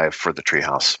 $995 for the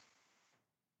treehouse.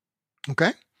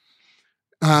 Okay.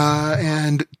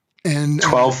 And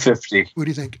 $1,250. What do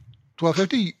you think?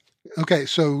 $1,250. Okay,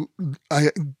 so I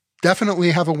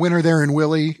definitely have a winner there in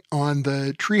Willie on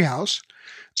the treehouse.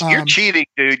 You're cheating,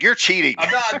 dude. You're cheating. I'm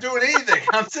not doing anything.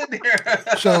 I'm sitting here.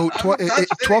 So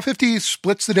 $1,250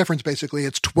 splits the difference. Basically,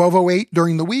 it's $1,208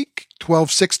 during the week,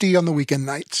 $1,260 on the weekend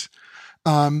nights.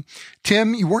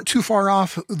 Tim, you weren't too far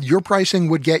off. Your pricing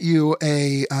would get you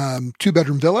a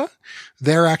 2-bedroom villa.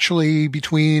 They're actually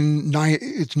between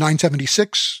it's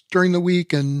 $976 during the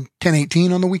week and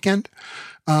 $1,018 on the weekend.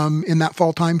 In that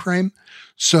fall time frame.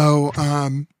 So,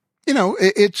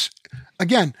 it's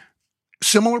again,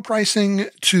 similar pricing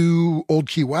to Old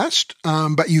Key West,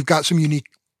 but you've got some unique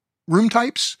room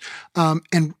types.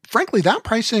 And frankly, that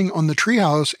pricing on the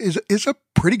treehouse is a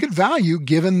pretty good value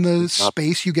given the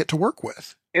space you get to work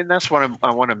with. And that's what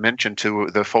I want to mention to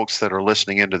the folks that are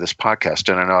listening into this podcast.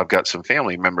 And I know I've got some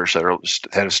family members that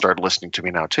have started listening to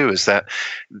me now too, is that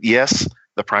yes,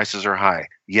 the prices are high.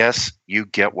 Yes, you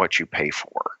get what you pay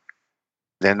for.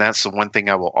 Then that's the one thing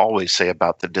I will always say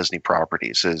about the Disney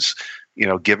properties is,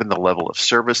 given the level of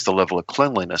service, the level of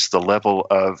cleanliness, the level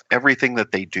of everything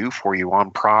that they do for you on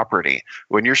property,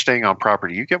 when you're staying on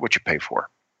property, you get what you pay for.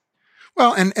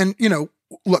 Well, and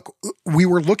look, we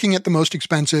were looking at the most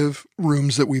expensive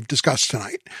rooms that we've discussed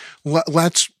tonight.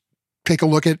 Let's take a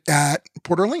look at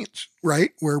Port Orleans,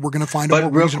 right? Where we're going to find a more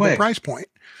reasonable price point.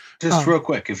 Just real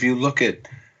quick, if you look at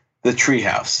the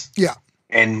treehouse, yeah,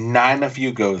 and 9 of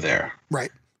you go there,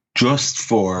 right, just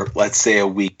for let's say a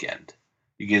weekend,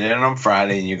 you get in on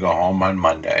Friday and you go home on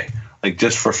Monday, like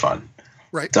just for fun,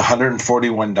 right? It's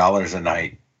 $141 a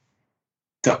night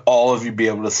to all of you be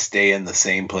able to stay in the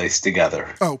same place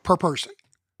together. Oh, per person.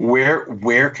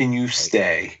 Where can you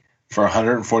stay for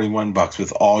 $141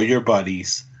 with all your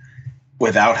buddies?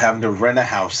 Without having to rent a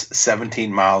house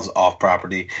 17 miles off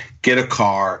property, get a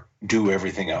car, do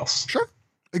everything else. Sure.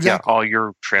 Exactly. Yeah, all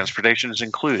your transportation is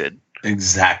included.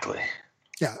 Exactly.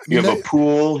 Yeah. You have a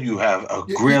pool, you have a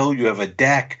grill, you have a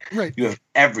deck, right. You have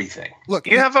everything. Look,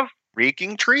 you have a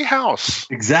freaking treehouse.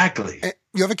 Exactly.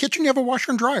 You have a kitchen, you have a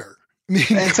washer and dryer.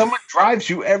 And someone drives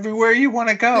you everywhere you want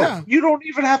to go. Yeah. You don't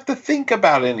even have to think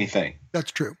about anything.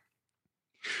 That's true.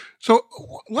 So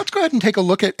let's go ahead and take a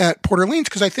look at Port Orleans,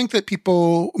 because I think that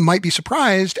people might be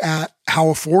surprised at how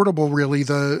affordable really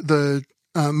the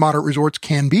moderate resorts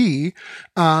can be.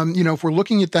 If we're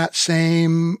looking at that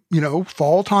same,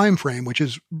 fall time frame, which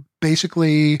is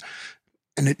basically,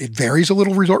 and it varies a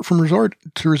little resort from resort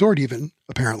to resort even,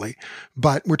 apparently,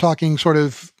 but we're talking sort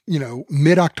of,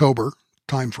 mid-October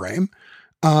time frame.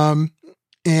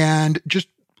 And just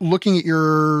looking at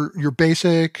your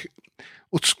basic,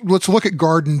 let's look at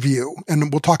garden view,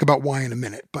 and we'll talk about why in a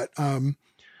minute. But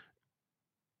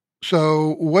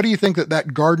so what do you think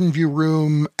that garden view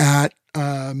room at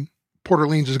Port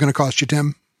Orleans is going to cost you,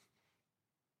 Tim?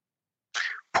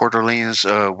 Port Orleans,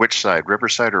 which side,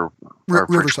 Riverside or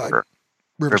Riverside?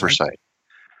 Riverside.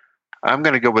 I'm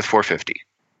going to go with $450.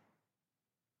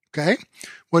 Okay.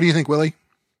 What do you think, Willie?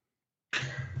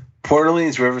 Port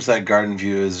Orleans Riverside Garden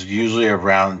View is usually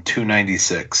around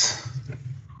 $296.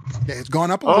 Okay, it's gone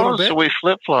up a little bit. So we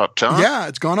flip-flopped, huh? Yeah,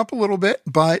 it's gone up a little bit,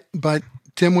 but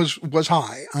Tim was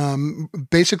high.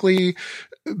 Basically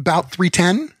about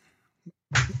 310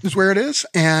 is where it is.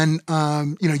 And,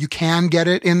 you can get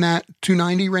it in that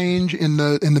 290 range in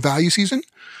the value season.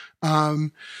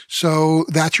 So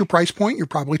that's your price point. You're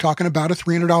probably talking about a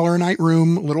 $300 a night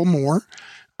room, a little more.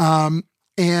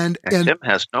 And Tim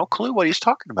has no clue what he's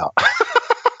talking about.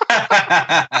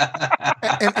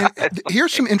 and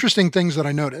here's some interesting things that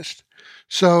I noticed.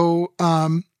 So,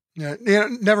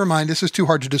 never mind. This is too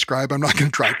hard to describe. I'm not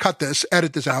going to try. Cut this.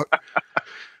 Edit this out.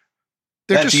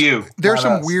 That's you. There's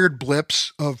some weird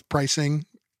blips of pricing.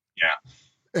 Yeah.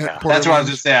 That's what I was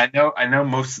just saying. I know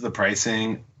most of the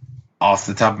pricing off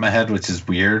the top of my head, which is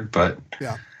weird, but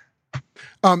yeah.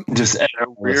 Just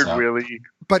weird, really.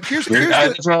 But here's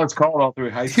that's what it's called all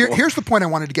through high school. Here's the point I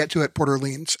wanted to get to at Port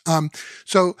Orleans. I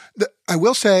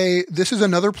will say this is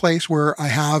another place where I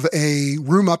have a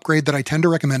room upgrade that I tend to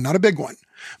recommend, not a big one,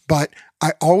 but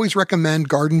I always recommend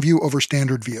Garden View over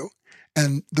Standard View.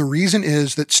 And the reason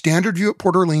is that Standard View at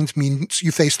Port Orleans means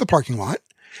you face the parking lot.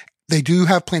 They do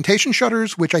have plantation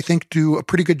shutters, which I think do a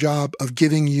pretty good job of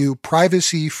giving you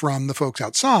privacy from the folks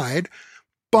outside.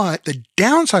 But the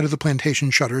downside of the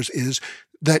plantation shutters is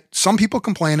that some people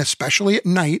complain, especially at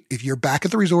night, if you're back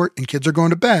at the resort and kids are going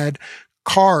to bed,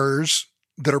 cars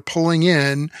that are pulling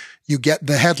in, you get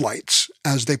the headlights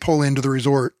as they pull into the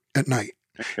resort at night.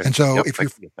 Okay. And so if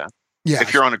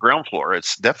you're on the ground floor,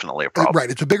 it's definitely a problem. Right.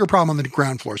 It's a bigger problem on the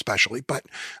ground floor, especially. But,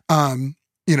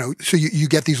 so you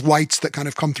get these lights that kind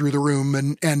of come through the room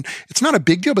and it's not a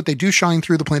big deal, but they do shine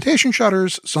through the plantation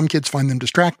shutters. Some kids find them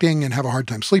distracting and have a hard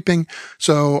time sleeping.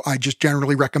 So I just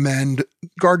generally recommend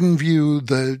Garden View.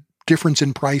 The difference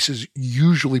in price is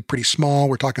usually pretty small.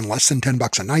 We're talking less than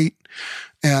 $10 a night.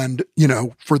 And,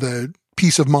 for the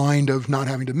peace of mind of not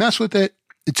having to mess with it,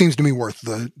 it seems to me worth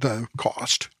the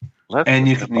cost. And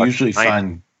you can usually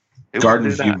find Garden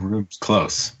View rooms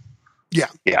close. Yeah.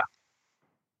 Yeah.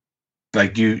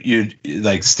 Like you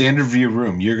like Standard View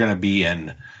room, you're going to be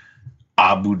in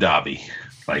Abu Dhabi.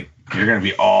 Like you're going to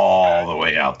be all the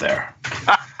way out there.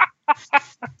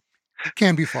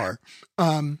 Can be far.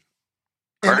 And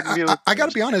I got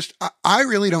to be honest, I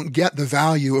really don't get the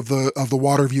value of the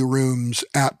water view rooms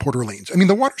at Port Orleans. I mean,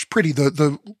 the water's pretty.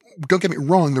 The don't get me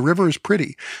wrong, the river is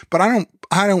pretty, but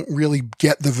I don't really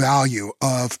get the value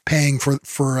of paying for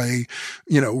a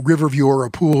river view or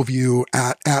a pool view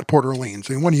at Port Orleans.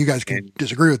 I mean, one of you guys can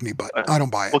disagree with me, but I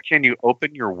don't buy it. Well, can you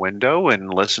open your window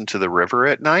and listen to the river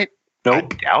at night?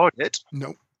 Nope. I doubt it.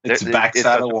 Nope. It's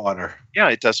backside of water. Yeah,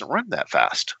 it doesn't run that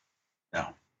fast. No.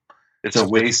 It's a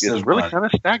waste. It's really kind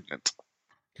of stagnant.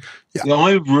 Yeah. The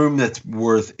only room that's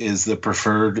worth is the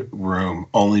preferred room,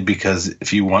 only because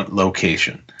if you want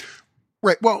location.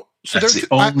 Right. Well, so that's the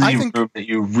only room that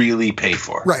you really pay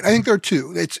for. Right. I think there are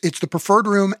two. It's the preferred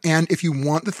room, and if you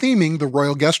want the theming, the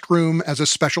royal guest room as a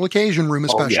special occasion room,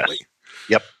 especially.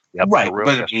 Yes. Yep. Right.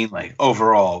 But I mean, like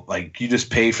overall, like you just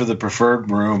pay for the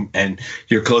preferred room, and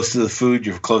you're close to the food,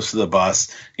 you're close to the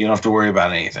bus. You don't have to worry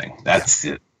about anything. That's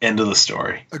the end of the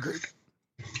story. Agreed.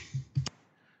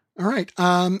 All right.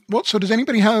 Well, so does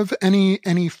anybody have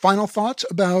any final thoughts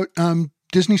about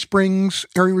Disney Springs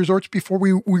area resorts before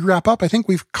we wrap up? I think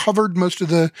we've covered most of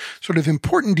the sort of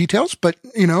important details, but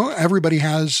everybody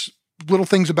has little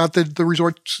things about the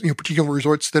resorts, particular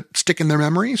resorts that stick in their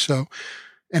memory. So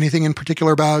anything in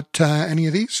particular about any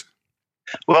of these?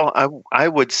 Well, I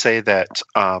would say that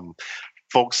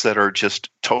folks that are just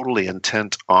totally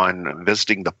intent on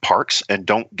visiting the parks and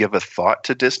don't give a thought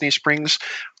to Disney Springs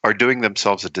are doing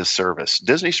themselves a disservice.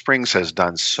 Disney Springs has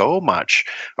done so much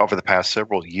over the past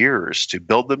several years to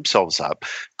build themselves up,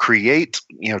 create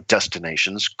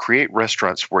destinations, create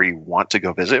restaurants where you want to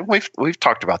go visit. And we've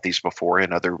talked about these before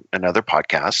in other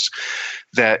podcasts.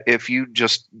 That if you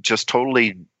just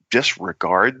totally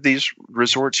disregard these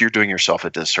resorts, you're doing yourself a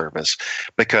disservice,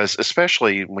 because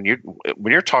especially when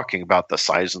you're talking about the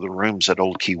size of the rooms at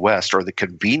Old Key West or the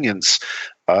convenience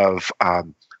of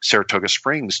Saratoga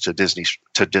Springs to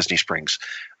Disney Springs,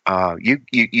 you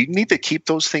need to keep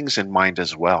those things in mind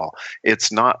as well.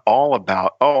 It's not all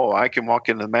about, oh, I can walk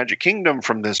into the Magic Kingdom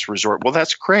from this resort. Well,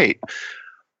 that's great.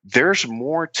 There's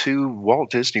more to Walt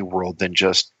Disney World than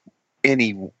just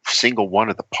any single one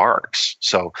of the parks.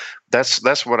 So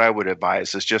that's what I would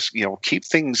advise, is just,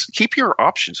 keep your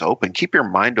options open, keep your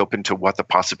mind open to what the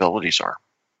possibilities are.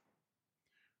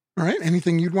 All right.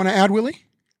 Anything you'd want to add, Willie?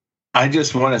 I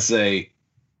just want to say,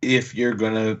 if you're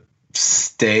going to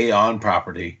stay on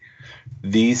property,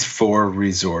 these 4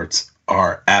 resorts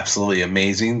are absolutely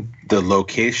amazing. The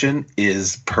location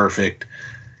is perfect.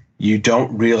 You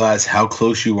don't realize how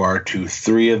close you are to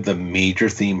 3 of the major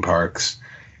theme parks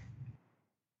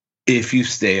if you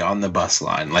stay on the bus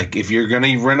line. Like, if you're going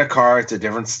to rent a car, it's a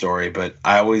different story, but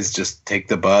I always just take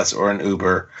the bus or an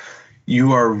Uber.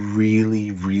 You are really,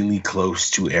 really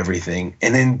close to everything,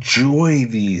 and enjoy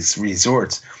these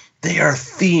resorts. They are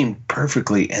themed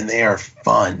perfectly, and they are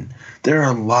fun. They're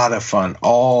a lot of fun,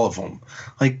 all of them.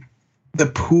 Like the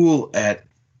pool at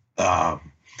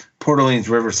Port Orleans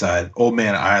Riverside, Old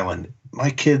Man Island. My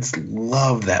kids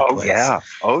love that place.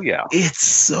 Oh, yeah. It's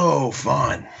so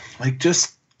fun. Like,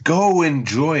 just go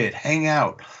enjoy it. Hang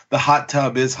out. The hot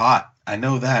tub is hot. I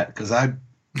know that because I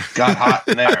got hot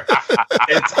in there.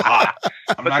 It's hot.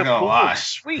 I'm not going to lie.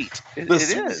 Sweet. It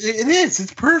is. It is.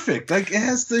 It's perfect. Like, it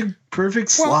has the perfect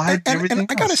slide. And everything.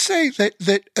 And I got to say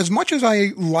that as much as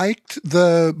I liked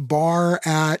the bar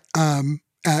at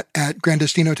Gran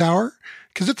Destino Tower,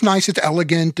 because it's nice, it's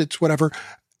elegant, it's whatever.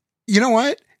 You know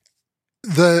what?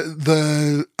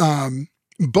 The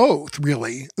both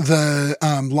really, the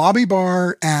lobby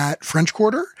bar at French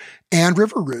Quarter and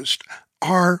River Roost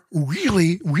are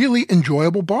really, really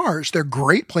enjoyable bars. They're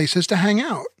great places to hang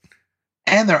out.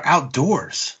 And they're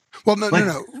outdoors. Well,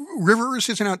 no. River Roost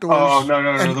isn't outdoors. Oh,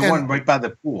 no. The one right by the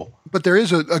pool. But there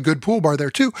is a good pool bar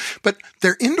there too. But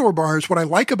they're indoor bars. What I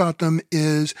like about them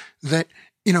is that,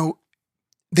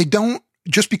 they don't,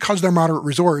 just because they're moderate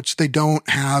resorts, they don't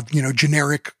have,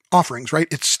 generic offerings, right?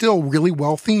 It's still really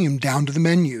well themed down to the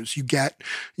menus. You get,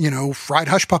 fried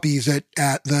hush puppies at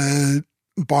the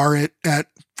bar at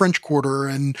French Quarter,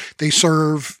 and they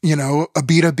serve, a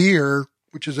Beta beer,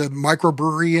 which is a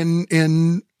microbrewery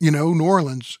in New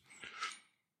Orleans.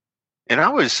 And I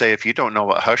would say, if you don't know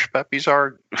what hush puppies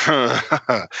are,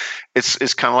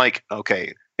 it's kind of like,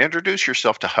 okay, introduce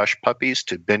yourself to hush puppies,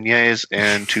 to beignets,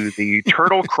 and to the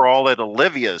turtle crawl at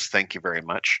Olivia's. Thank you very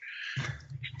much.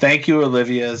 Thank you,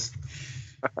 Olivia's.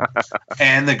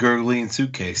 And the gurgling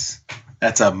suitcase.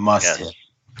 That's a must hit.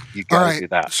 You got to do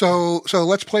that. So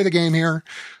let's play the game here.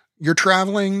 You're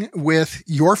traveling with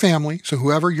your family. So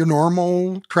whoever your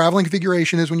normal traveling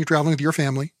configuration is when you're traveling with your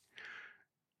family,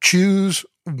 choose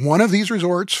one of these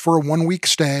resorts for a 1-week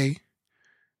stay.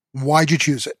 Why'd you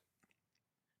choose it?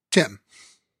 Tim.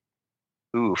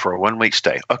 Ooh, for a 1-week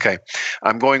stay. Okay.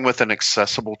 I'm going with an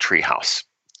accessible treehouse.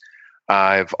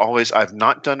 I've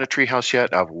not done a treehouse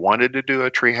yet. I've wanted to do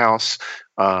a treehouse.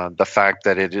 The fact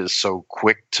that it is so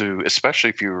quick to, especially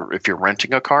if you're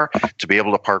renting a car, to be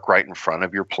able to park right in front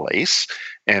of your place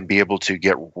and be able to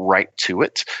get right to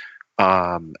it,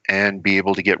 and be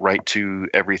able to get right to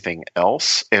everything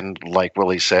else. And like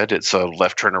Willie said, it's a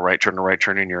left turn, a right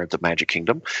turn, and you're at the Magic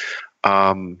Kingdom.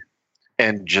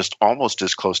 And just almost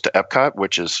as close to Epcot,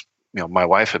 which is, my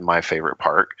wife and my favorite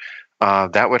park.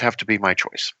 That would have to be my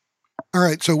choice. All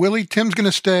right. So Willie, Tim's going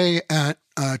to stay at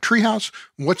Treehouse.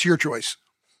 What's your choice?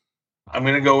 I'm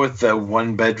going to go with the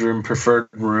 1-bedroom preferred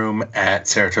room at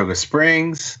Saratoga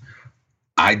Springs.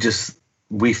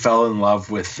 We fell in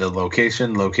love with the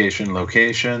location.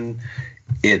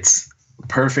 It's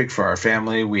perfect for our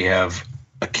family. We have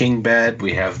a king bed.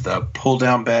 We have the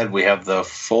pull-down bed. We have the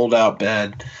fold-out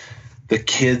bed. The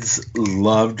kids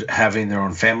loved having their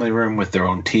own family room with their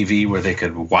own TV where they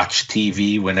could watch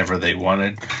TV whenever they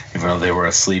wanted, even though they were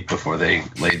asleep before they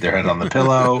laid their head on the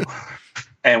pillow.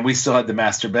 And we still had the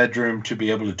master bedroom to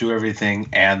be able to do everything,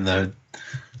 and the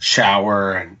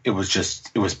shower. And it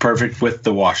was perfect with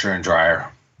the washer and dryer.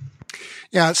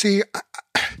 Yeah. See,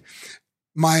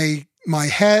 my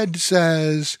head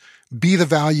says, be the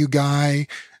value guy,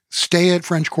 stay at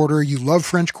French Quarter. You love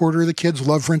French Quarter. The kids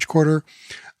love French Quarter.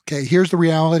 Okay, here's the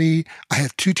reality. I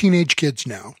have 2 teenage kids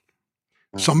now.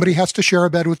 Somebody has to share a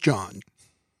bed with John.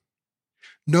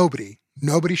 Nobody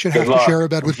should have to share a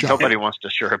bed with John. Nobody wants to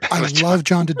share a bed with John. I love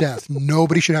John to death.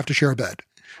 Nobody should have to share a bed.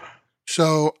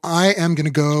 So I am going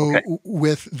to go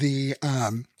with the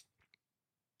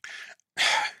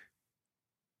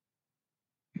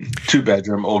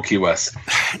 2-bedroom, Old Key West.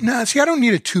 No, see, I don't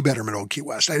need a 2-bedroom at Old Key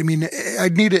West. I mean,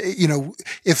 I'd need a,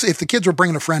 if the kids were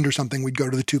bringing a friend or something, we'd go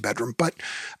to the 2-bedroom. But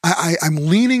I'm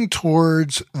leaning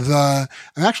towards I'm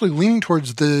actually leaning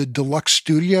towards the deluxe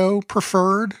studio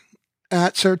preferred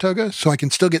at Saratoga, so I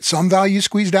can still get some value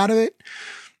squeezed out of it.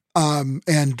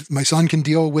 And my son can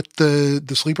deal with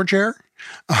the sleeper chair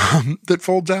that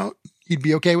folds out. He'd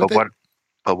be okay with it.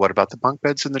 But what about the bunk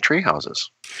beds in the tree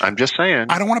houses? I'm just saying.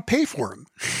 I don't want to pay for them.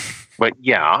 But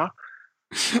yeah.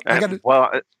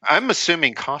 I'm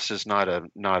assuming cost is not a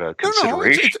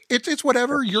consideration. No, it's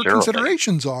whatever your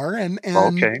considerations are, and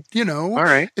okay. All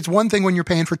right. It's one thing when you're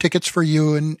paying for tickets for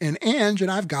you and Ange,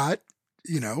 and I've got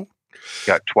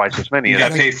got twice as many. You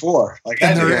got to pay 4,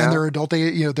 and they're adult.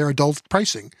 They're adult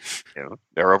pricing.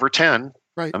 They're over 10.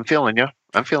 Right. I'm feeling you.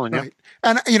 Right.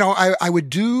 And I would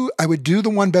do the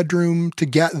 1-bedroom to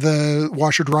get the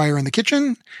washer dryer in the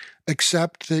kitchen,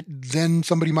 except that then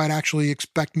somebody might actually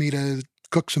expect me to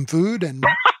cook some food, and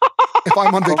if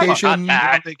I'm on vacation,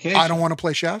 I don't want to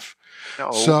play chef.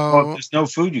 No. So there's no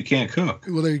food you can't cook.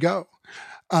 Well, there you go.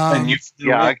 I'll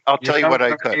tell you what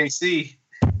I cook.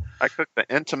 I cooked the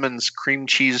Entenmann's cream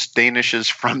cheese danishes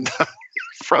from the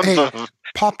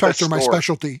Pop-Tarts are my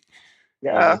specialty.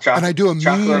 Yeah, and I do a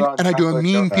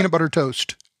mean peanut butter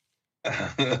toast.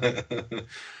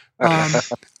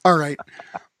 All right.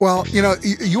 Well,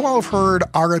 you all have heard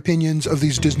our opinions of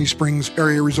these Disney Springs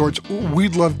area resorts.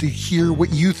 We'd love to hear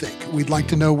what you think. We'd like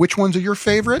to know which ones are your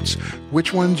favorites,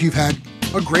 which ones you've had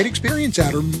a great experience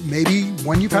at, or maybe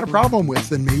one you've had a problem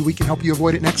with, and maybe we can help you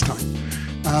avoid it next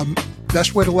time.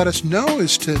 Best way to let us know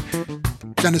is to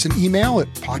send us an email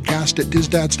at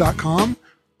podcast@disdads.com,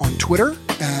 on Twitter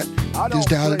at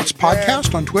Disdads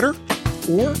Podcast on Twitter,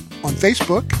 or on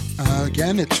Facebook.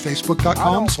 Again, it's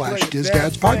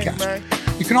facebook.com/Disdads Podcast.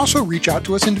 You can also reach out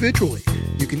to us individually.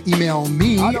 You can email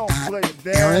me at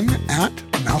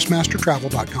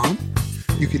Aaron@mousemastertravel.com.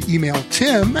 You can email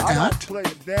Tim at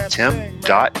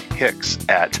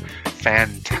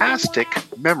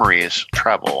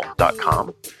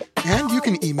tim.hicks@fantasticmemoriestravel.com. And you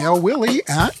can email Willie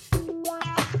at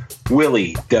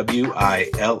Willie,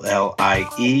 WILLIE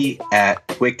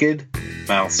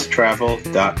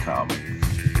 @wickedmousetravel.com.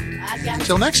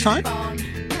 Until next time,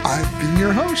 I've been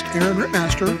your host, Aaron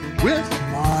Rittmaster, with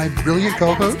my brilliant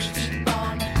co-hosts,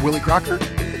 Willie Crocker.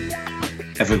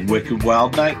 Have a wicked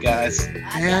wild night, guys.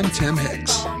 And Tim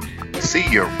Hicks. See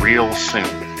you real soon.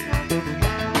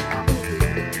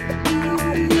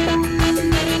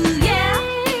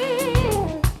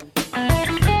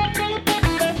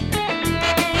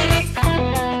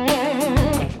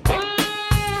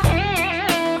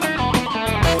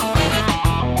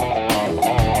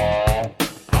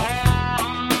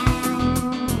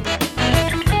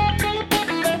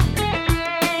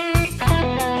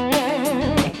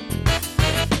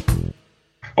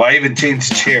 Well, I even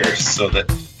changed chairs so that.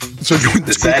 So you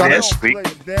would speak on it?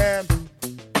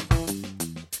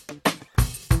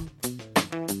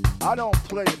 I don't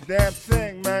play a damn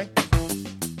thing, man.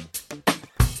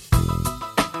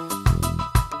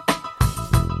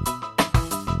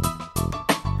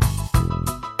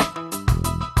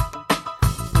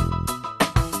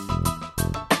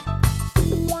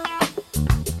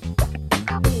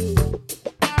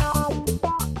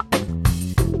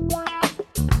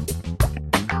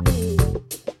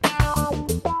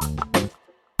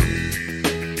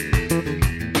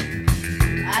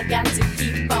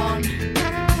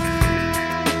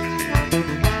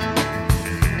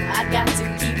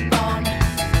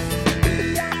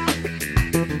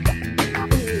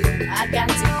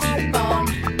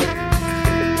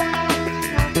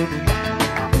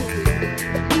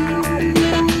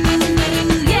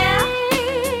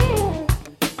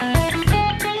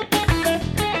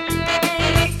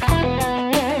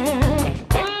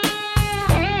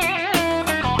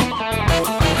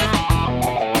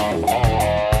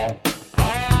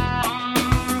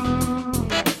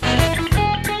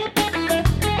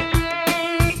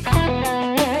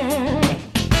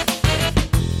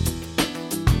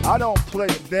 I don't play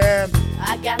a damn.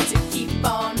 I got to keep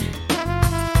on.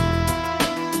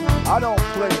 I don't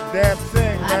play a damn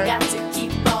thing, man. I got to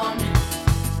keep on.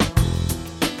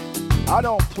 I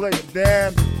don't play a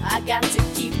damn. I got to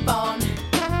keep on.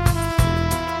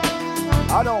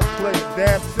 I don't play a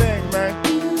damn thing,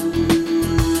 man.